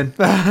 that's Ian."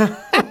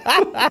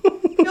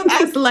 He'll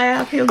just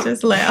laugh.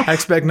 I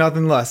expect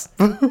nothing less.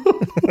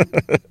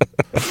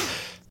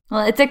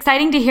 Well, it's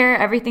exciting to hear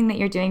everything that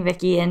you're doing,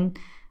 Vicki, and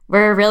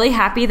we're really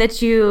happy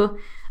that you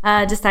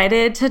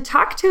decided to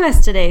talk to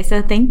us today.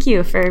 So thank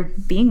you for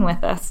being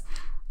with us.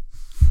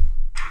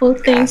 Well,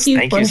 thank you.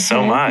 Thank you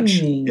so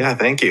much. Me. Yeah,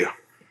 thank you.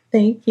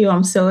 Thank you.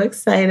 I'm so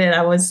excited.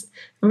 I was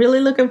really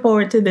looking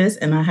forward to this.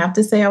 And I have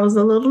to say, I was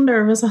a little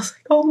nervous. I was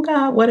like, oh, my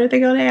God, what are they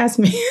going to ask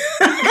me?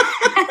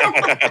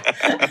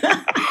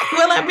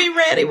 Will I be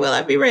ready? Will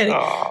I be ready?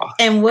 Aww.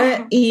 And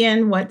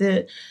what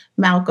did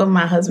Malcolm,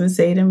 my husband,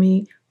 say to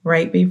me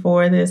right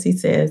before this? He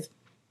says,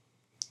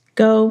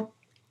 go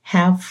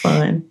have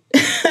fun.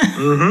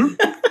 Mm-hmm.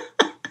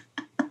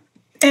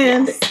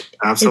 And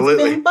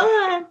absolutely. It's been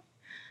fun.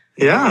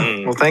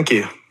 Yeah. Well, thank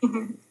you.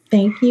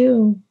 Thank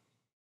you.